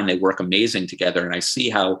numerology. I find they work amazing together. And I see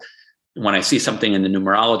how, when I see something in the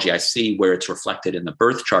numerology, I see where it's reflected in the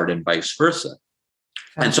birth chart and vice versa.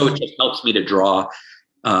 And so it just helps me to draw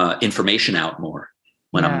information out more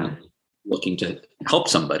when I'm looking to help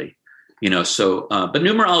somebody, so, but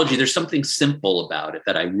numerology, there's something simple about it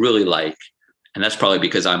that I really like. And that's probably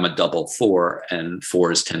because I'm a double 4, and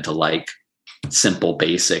 4s tend to like simple,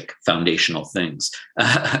 basic, foundational things.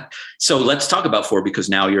 So let's talk about 4, because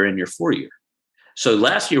now you're in your 4 year. So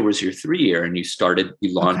last year was your 3 year, and you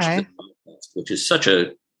launched the podcast, which is such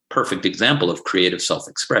a perfect example of creative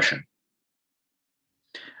self-expression.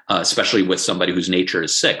 Especially with somebody whose nature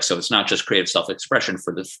is 6. So it's not just creative self-expression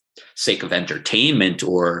for the sake of entertainment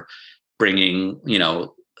or bringing,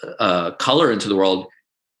 color into the world.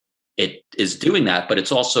 It is doing that, but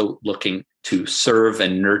it's also looking to serve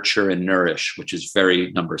and nurture and nourish, which is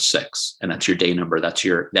very number 6. And that's your day number. That's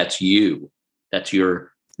you. That's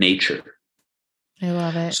your nature. I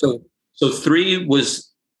love it. So 3 was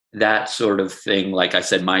that sort of thing. Like I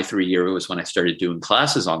said, my 3 year was when I started doing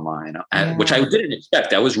classes online, which I didn't expect.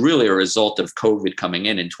 That was really a result of COVID coming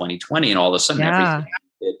in 2020, and all of a sudden everything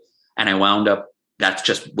happened. And I wound up, that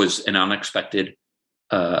just was an unexpected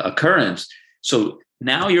occurrence. So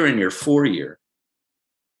now you're in your 4 year,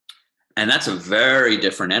 and that's a very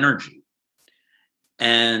different energy.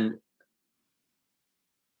 And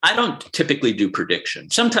I don't typically do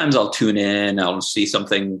predictions. Sometimes I'll tune in, I'll see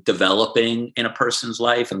something developing in a person's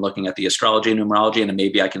life and looking at the astrology and numerology, and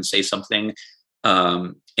maybe I can say something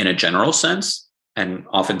in a general sense. And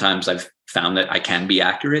oftentimes I've found that I can be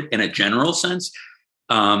accurate in a general sense,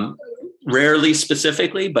 rarely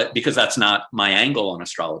specifically, but because that's not my angle on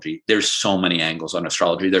astrology. There's so many angles on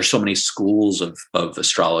astrology. There's so many schools of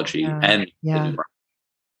astrology. I mean,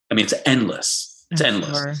 it's endless. It's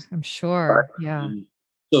endless. I'm sure. Yeah.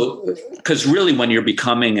 So, because really, when you're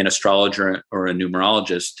becoming an astrologer or a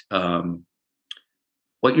numerologist,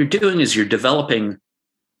 what you're doing is you're developing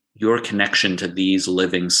your connection to these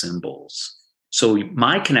living symbols. So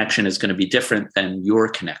my connection is going to be different than your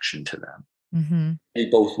connection to them. Mm-hmm.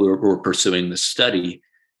 And both we're pursuing this study.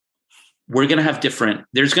 We're going to have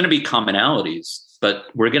there's going to be commonalities, but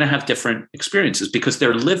we're going to have different experiences because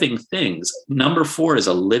they're living things. Number 4 is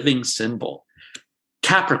a living symbol.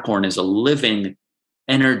 Capricorn is a living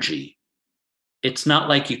energy. It's not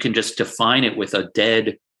like you can just define it with a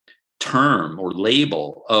dead term or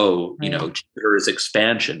label. Jupiter is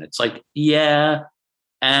expansion. It's like,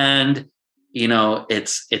 and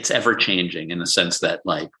it's ever changing in the sense that,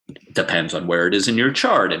 like, depends on where it is in your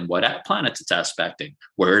chart and what planets it's aspecting,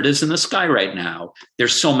 where it is in the sky right now.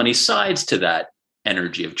 There's so many sides to that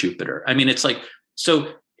energy of Jupiter. I mean, it's like,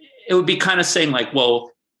 so it would be kind of saying like,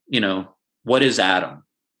 well, what is Adam?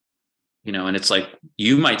 And it's like,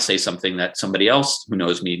 you might say something that somebody else who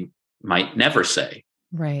knows me might never say.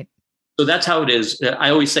 Right. So that's how it is.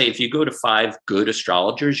 I always say, if you go to 5 good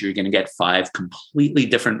astrologers, you're going to get 5 completely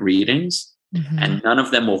different readings, and none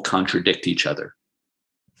of them will contradict each other.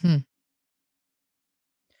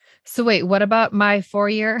 So wait, what about my 4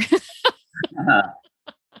 year?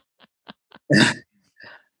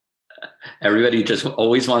 Everybody just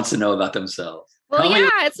always wants to know about themselves. Well, we're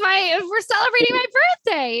celebrating my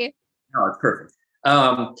birthday. No, it's perfect.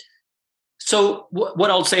 So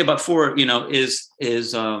what I'll say about 4, is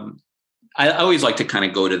I always like to kind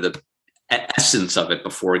of go to the essence of it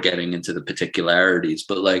before getting into the particularities.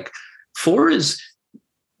 But like 4 this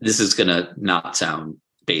is going to not sound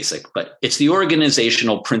basic, but it's the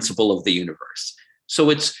organizational principle of the universe. So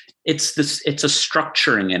it's a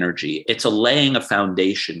structuring energy. It's a laying a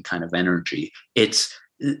foundation kind of energy. It's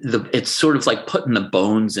sort of like putting the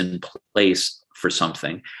bones in place for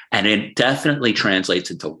something, and it definitely translates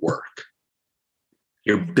into work.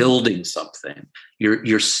 You're building something.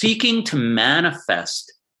 You're seeking to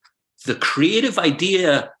manifest the creative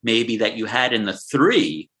idea maybe that you had in the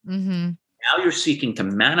 3, Mm-hmm. now you're seeking to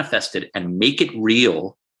manifest it and make it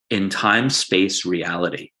real in time, space,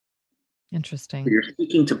 reality. Interesting. You're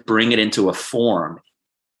seeking to bring it into a form,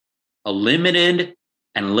 a limited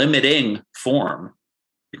and limiting form,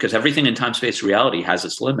 because everything in time, space, reality has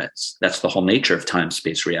its limits. That's the whole nature of time,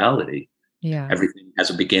 space, reality. Yeah. Everything has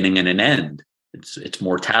a beginning and an end. It's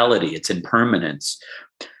mortality, it's impermanence.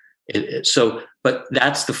 But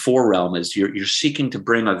that's the 4 realm, is you're seeking to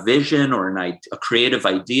bring a vision or a creative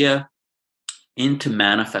idea into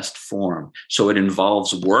manifest form. So it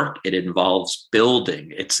involves work, it involves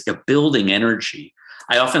building. It's a building energy.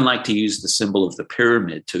 I often like to use the symbol of the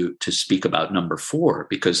pyramid to speak about number 4,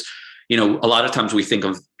 because, a lot of times we think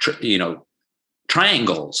of,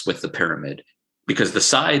 triangles with the pyramid because the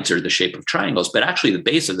sides are the shape of triangles, but actually the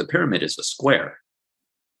base of the pyramid is a square.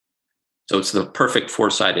 So it's the perfect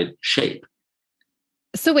 4-sided shape.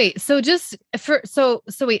 So wait, so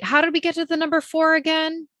wait, how did we get to the number 4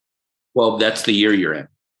 again? Well, that's the year you're in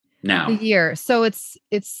now. The year. So it's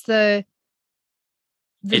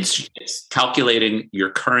calculating your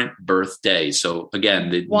current birthday. So again,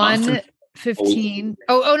 the 1/15.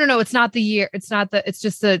 Oh no, it's not the year. It's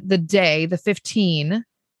just the day, the 15.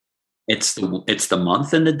 It's the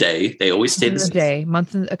month and the day. They always stay the same. Day,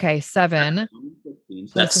 month. Okay, 7.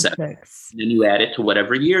 That's 7. And then you add it to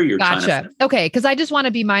whatever year you're trying to. Okay, because I just want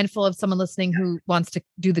to be mindful of someone listening who wants to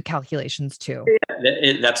do the calculations too.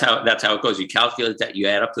 That's how it goes. You calculate that, you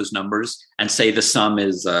add up those numbers, and say the sum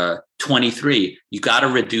is 23. You got to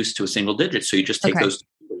reduce to a single digit. So you just take those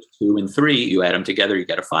 2 and 3, you add them together, you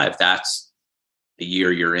get a 5. That's the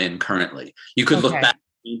year you're in currently. You could look back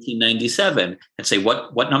 1997 and say,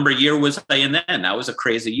 what number year was I in then? That was a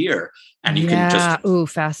crazy year. And you can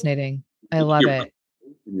just fascinating. I love it.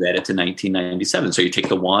 You add it to 1997. So you take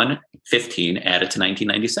the 1/15, add it to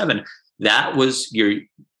 1997. That was your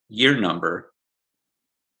year number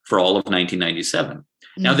for all of 1997.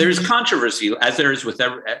 Mm-hmm. Now there's controversy, as there is with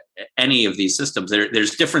any of these systems.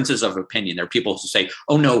 There's differences of opinion. There are people who say,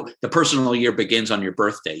 oh no, the personal year begins on your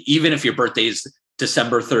birthday. Even if your birthday is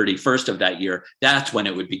December 31st of that year, that's when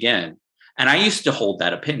it would begin. And I used to hold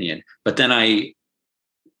that opinion, but then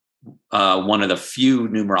one of the few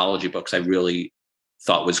numerology books I really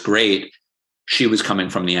thought was great, she was coming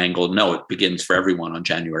from the angle, no, it begins for everyone on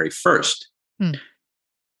January 1st.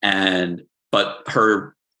 But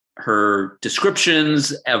her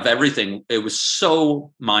descriptions of everything, it was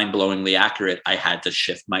so mind-blowingly accurate, I had to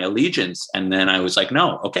shift my allegiance. And then I was like,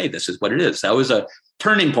 no, okay, this is what it is. That was a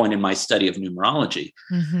turning point in my study of numerology.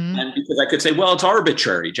 Mm-hmm. And because I could say, well, it's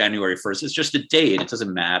arbitrary, January 1st, it's just a date, it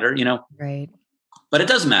doesn't matter, Right. But it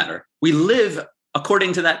does matter. We live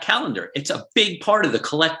according to that calendar. It's a big part of the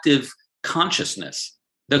collective consciousness,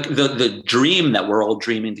 the dream that we're all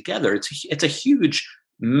dreaming together. It's a huge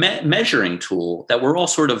measuring tool that we're all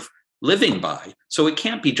sort of living by. So it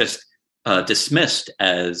can't be just dismissed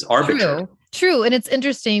as arbitrary. True. And it's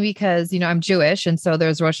interesting because, I'm Jewish. And so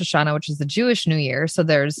there's Rosh Hashanah, which is the Jewish New Year. So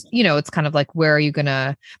there's, it's kind of like, where are you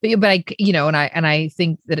gonna, but I, and I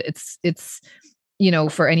think that it's,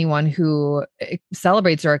 for anyone who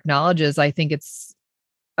celebrates or acknowledges, I think it's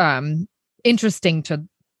interesting to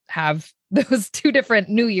have those 2 different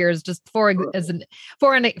New Years, just for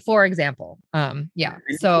example. Yeah.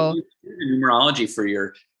 So the numerology for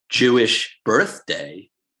your Jewish birthday,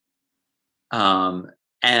 and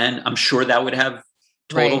I'm sure that would have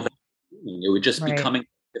total value. It would just be coming from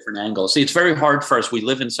different angles. See, it's very hard for us. We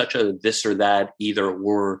live in such a this or that, either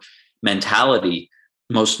or mentality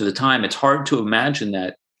most of the time. It's hard to imagine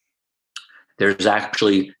that there's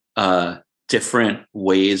actually different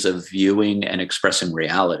ways of viewing and expressing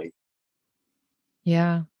reality.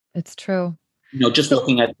 Yeah, it's true. Just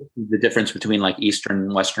looking at the difference between like Eastern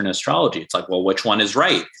and Western astrology, it's like, well, which one is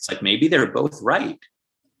right? It's like, maybe they're both right.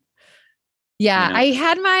 Yeah. I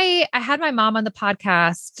had my mom on the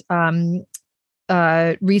podcast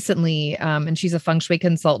recently, and she's a feng shui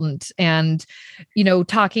consultant, and,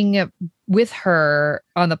 talking with her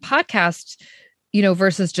on the podcast,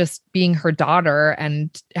 versus just being her daughter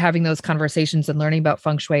and having those conversations and learning about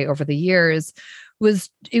feng shui over the years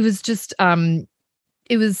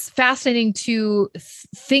it was fascinating to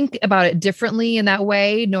think about it differently in that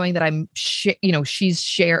way, knowing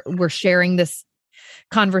that we're sharing this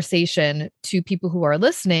conversation to people who are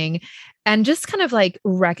listening, and just kind of like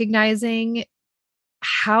recognizing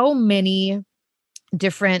how many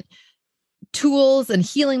different tools and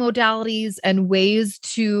healing modalities and ways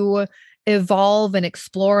to evolve and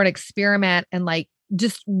explore and experiment, and like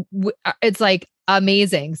just it's like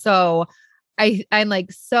amazing. So I'm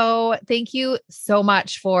like, so thank you so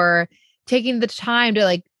much for taking the time to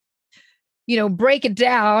like break it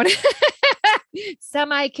down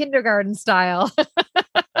semi kindergarten style,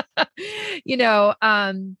 you know,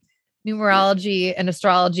 numerology and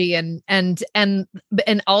astrology and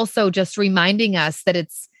also just reminding us that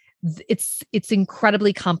it's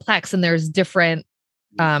incredibly complex and there's different,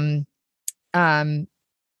 there's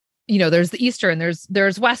the Eastern,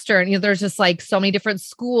 there's Western, there's just like so many different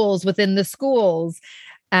schools within the schools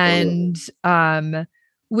and,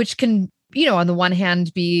 which can, on the one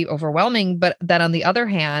hand be overwhelming, but then on the other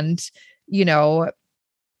hand,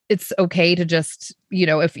 it's okay to just,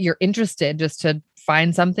 if you're interested, just to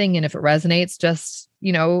find something. And if it resonates, just,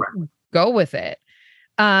 go with it.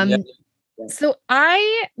 Yeah. So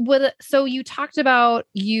you talked about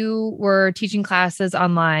you were teaching classes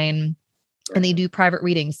online and they do private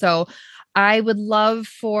readings. So I would love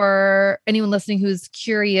for anyone listening who's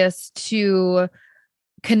curious to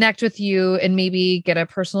connect with you and maybe get a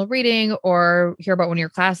personal reading or hear about one of your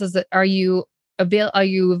classes. Are you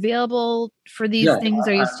available for these things?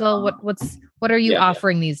 Are you still, what are you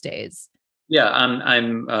offering these days? Yeah,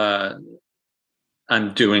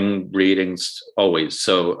 I'm doing readings always.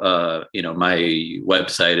 So, my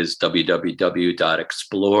website is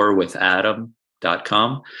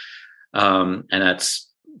www.explorewithadam.com. And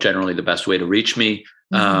that's generally the best way to reach me.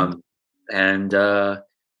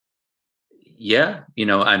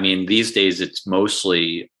 These days it's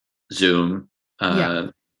mostly Zoom.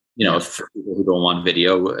 For people who don't want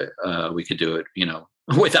video, we could do it,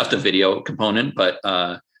 without the video component, but,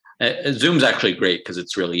 Zoom's actually great because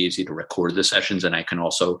it's really easy to record the sessions and I can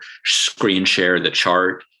also screen share the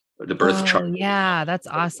chart, the birth chart. Yeah, that's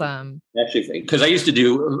awesome. Actually, because I used to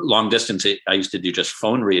do long distance, I used to do just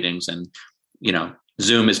phone readings and,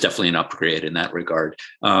 Zoom is definitely an upgrade in that regard.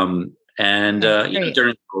 During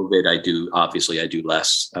COVID, I do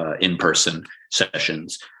less in-person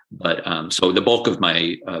sessions, but so the bulk of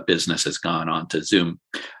my business has gone on to Zoom,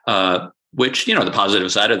 which, the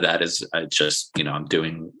positive side of that is I just, I'm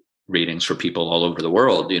doing readings for people all over the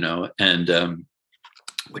world, and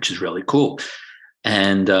which is really cool.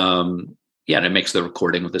 And and it makes the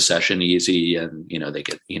recording of the session easy and, they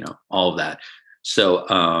get, all of that. So,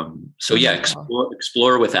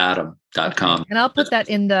 explorewithadam.com. Okay. And I'll put that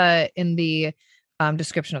in the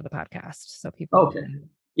description of the podcast. So people. Okay.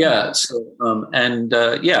 Yeah. So,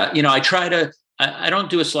 I try to, I don't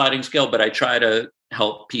do a sliding scale, but I try to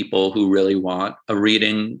help people who really want a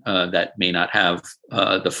reading that may not have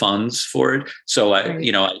the funds for it. So I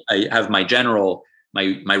have my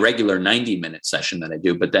regular 90-minute session that I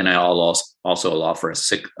do, but then I'll also offer a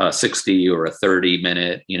 60 or a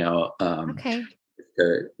 30-minute,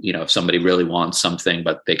 if somebody really wants something,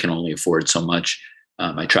 but they can only afford so much.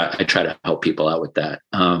 I try to help people out with that.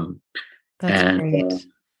 That's great.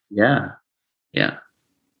 Yeah.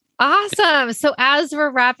 Awesome. So as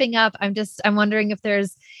we're wrapping up, I'm wondering if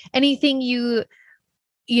there's anything you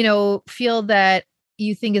feel that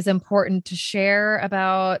you think is important to share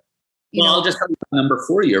about, I'll just have number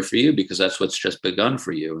 4 year for you because that's what's just begun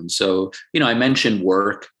for you. And so, I mentioned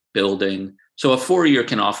work, building. So a 4 year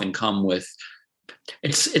can often come with,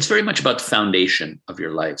 it's very much about the foundation of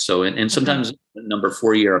your life. So, and sometimes number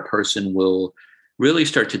 4 year, a person will really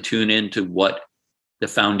start to tune into what the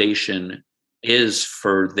foundation is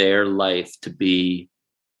for their life to be,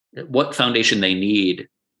 what foundation they need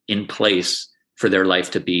in place for their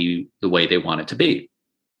life to be the way they want it to be.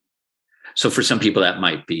 So for some people that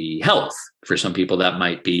might be health. For some people that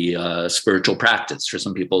might be spiritual practice. For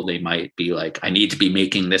some people, they might be like, I need to be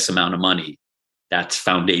making this amount of money. That's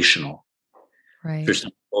foundational. Right. For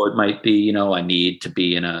some people, it might be, I need to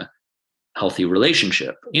be in a healthy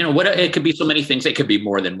relationship. It could be so many things. It could be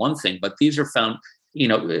more than one thing, but these are found,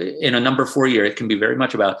 in a number 4 year, it can be very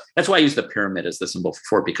much about, that's why I use the pyramid as the symbol for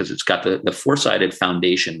 4, because it's got the four-sided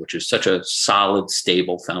foundation, which is such a solid,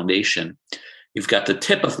 stable foundation. You've got the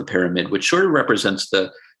tip of the pyramid, which sort of represents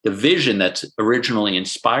the vision that's originally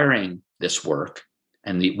inspiring this work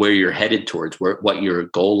and where you're headed towards, what your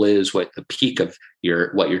goal is, what the peak of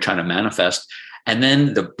what you're trying to manifest. And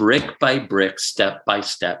then the brick by brick, step by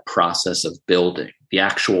step process of building, the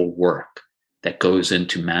actual work that goes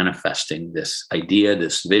into manifesting this idea,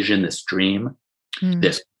 this vision, this dream,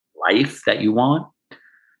 this life that you want.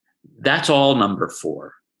 That's all number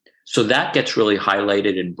 4. So that gets really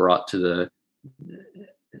highlighted and brought to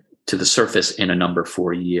the surface in a number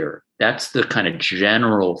 4 year. That's the kind of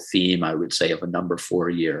general theme, I would say, of a number 4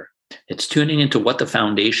 year. It's tuning into what the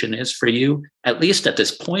foundation is for you, at least at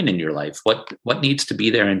this point in your life, what needs to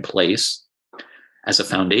be there in place as a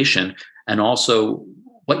foundation, and also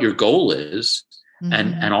what your goal is,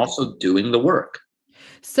 and also doing the work.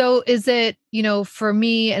 So is it, for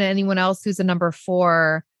me and anyone else who's a number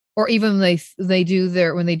 4, or even when they do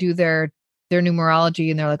their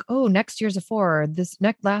numerology and they're like, oh, next year's a 4,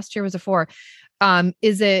 last year was a 4.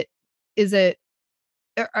 Is it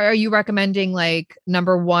are you recommending, like,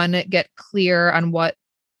 number one, get clear on what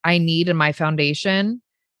I need in my foundation?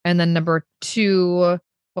 And then number two,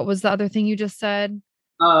 what was the other thing you just said?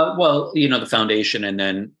 Well, the foundation, and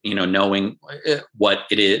then, knowing what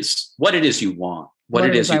it is you want, what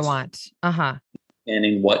it is I want.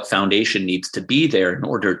 And what foundation needs to be there in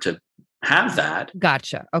order to have that.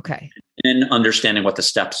 Gotcha. Okay. And understanding what the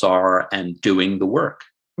steps are and doing the work.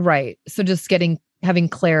 Right. So just having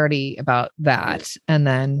clarity about that, and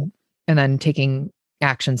then taking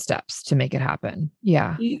action steps to make it happen.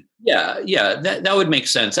 Yeah. Yeah. That would make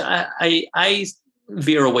sense. I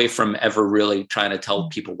veer away from ever really trying to tell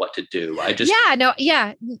people what to do. I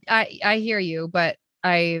hear you, but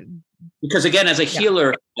because again, as a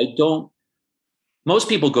healer, most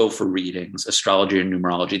people go for readings, astrology and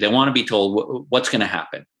numerology. They want to be told what's going to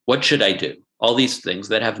happen. What should I do? All these things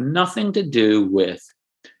that have nothing to do with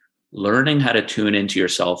learning how to tune into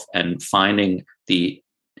yourself and finding the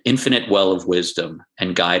infinite well of wisdom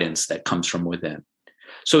and guidance that comes from within.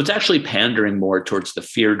 So it's actually pandering more towards the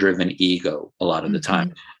fear-driven ego a lot of the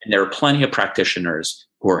time. And there are plenty of practitioners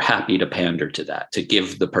who are happy to pander to that, to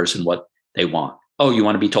give the person what they want. Oh, you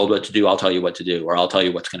want to be told what to do? I'll tell you what to do, or I'll tell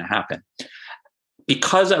you what's going to happen.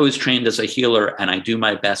 Because I was trained as a healer and I do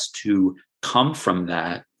my best to come from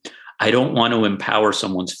that, I don't want to empower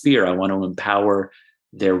someone's fear. I want to empower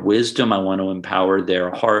their wisdom. I want to empower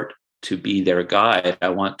their heart to be their guide. I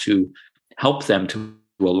want to help them to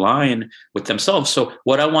align with themselves. So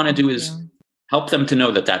what I want to do is help them to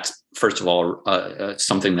know that that's, first of all,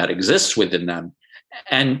 something that exists within them,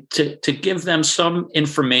 and to give them some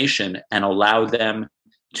information and allow them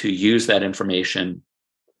to use that information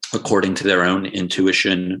according to their own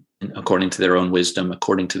intuition, according to their own wisdom,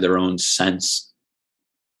 according to their own sense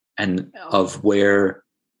and of where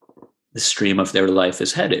the stream of their life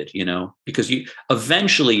is headed, because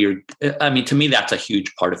to me, that's a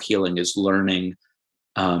huge part of healing, is learning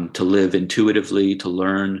to live intuitively, to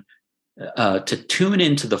learn to tune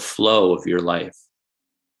into the flow of your life,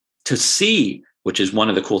 to see, which is one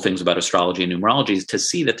of the cool things about astrology and numerology, is to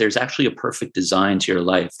see that there's actually a perfect design to your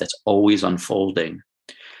life that's always unfolding.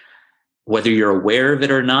 Whether you're aware of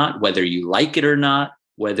it or not, whether you like it or not,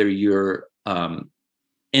 whether you're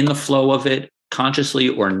in the flow of it consciously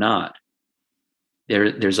or not,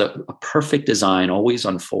 there's a perfect design always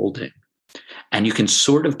unfolding. And you can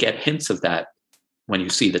sort of get hints of that when you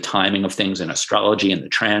see the timing of things in astrology and the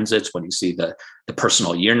transits, when you see the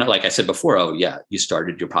personal year. Like I said before, oh yeah, you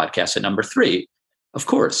started your podcast at number 3. Of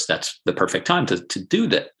course, that's the perfect time to do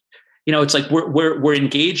that. It's like we're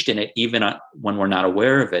engaged in it even when we're not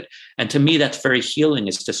aware of it. And to me, that's very healing,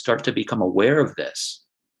 is to start to become aware of this.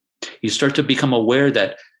 You start to become aware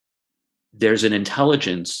that there's an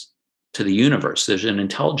intelligence to the universe. There's an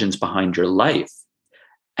intelligence behind your life.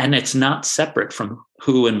 And it's not separate from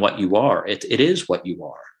who and what you are. It is what you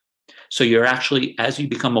are. So you're actually, as you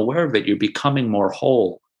become aware of it, you're becoming more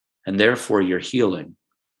whole, and therefore you're healing.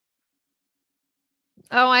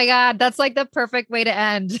 Oh my God, that's like the perfect way to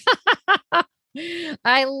end.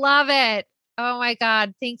 I love it. Oh my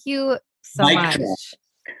God. Thank you so much.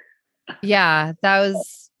 Yeah, that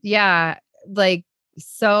was, like,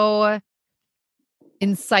 so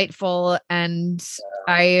insightful. And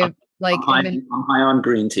I'm high on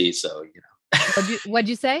green tea. So, What'd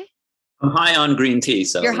you say? I'm high on green tea.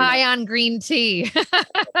 So you're high on green tea.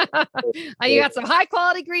 You got some high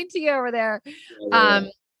quality green tea over there.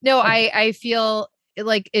 No, I feel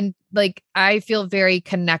I feel very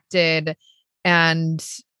connected and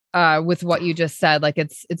with what you just said. Like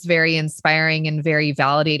it's very inspiring and very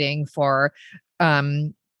validating for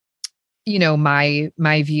my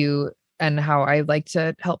view and how I like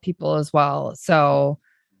to help people as well. So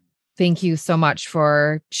thank you so much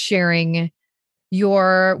for sharing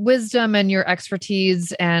your wisdom and your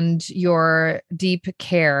expertise and your deep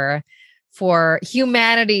care for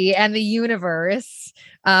humanity and the universe,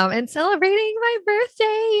 and celebrating my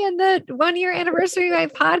birthday and the 1-year anniversary of my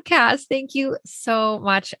podcast. Thank you so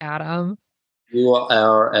much, Adam. You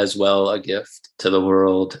are as well a gift to the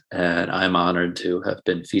world, and I'm honored to have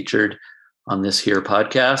been featured on this here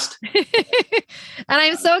podcast. And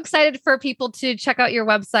I'm so excited for people to check out your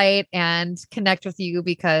website and connect with you,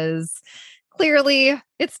 because clearly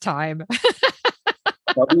it's time.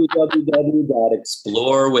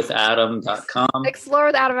 www.explorewithadam.com.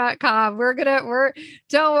 Explorewithadam.com.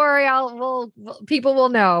 Don't worry. People will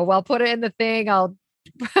know. I'll put it in the thing. I'll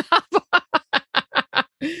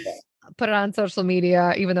put it on social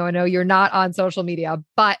media, even though I know you're not on social media.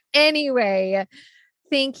 But anyway,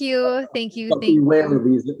 Thank you. Thank you. But beware,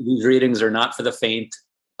 these readings are not for the faint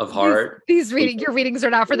of heart. Your readings are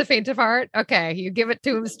not for the faint of heart. Okay. You give it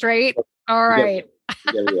to him straight. All right.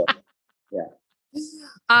 Yeah.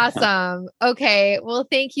 Awesome. Okay. Well,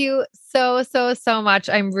 thank you so much.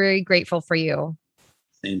 I'm very grateful for you.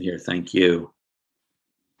 Same here. Thank you.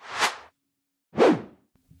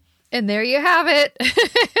 And there you have it.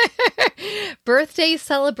 Birthday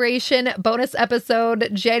celebration bonus episode,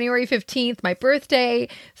 January 15th, my birthday.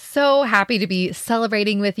 So happy to be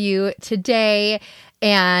celebrating with you today.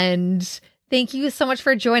 And thank you so much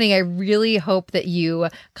for joining. I really hope that you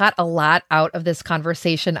got a lot out of this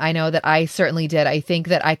conversation. I know that I certainly did. I think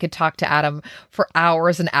that I could talk to Adam for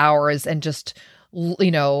hours and hours and just,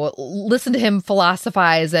 listen to him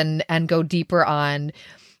philosophize and go deeper on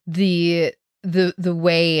the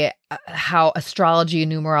way how astrology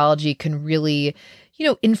and numerology can really,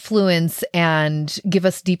 influence and give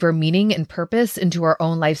us deeper meaning and purpose into our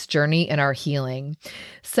own life's journey and our healing.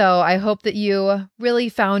 So I hope that you really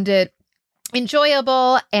found it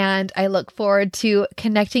enjoyable, and I look forward to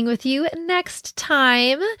connecting with you next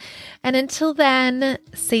time. And until then,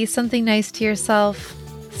 say something nice to yourself,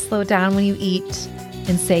 slow down when you eat,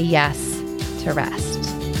 and say yes to rest.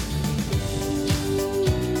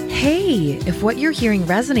 Hey, if what you're hearing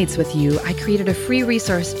resonates with you, I created a free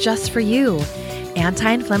resource just for you,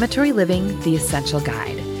 Anti-Inflammatory Living, The Essential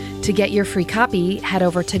Guide. To get your free copy, head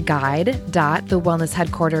over to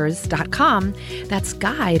guide.thewellnessheadquarters.com. That's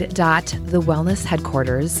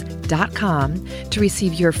guide.thewellnessheadquarters.com to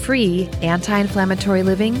receive your free Anti-Inflammatory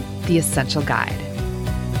Living, The Essential Guide.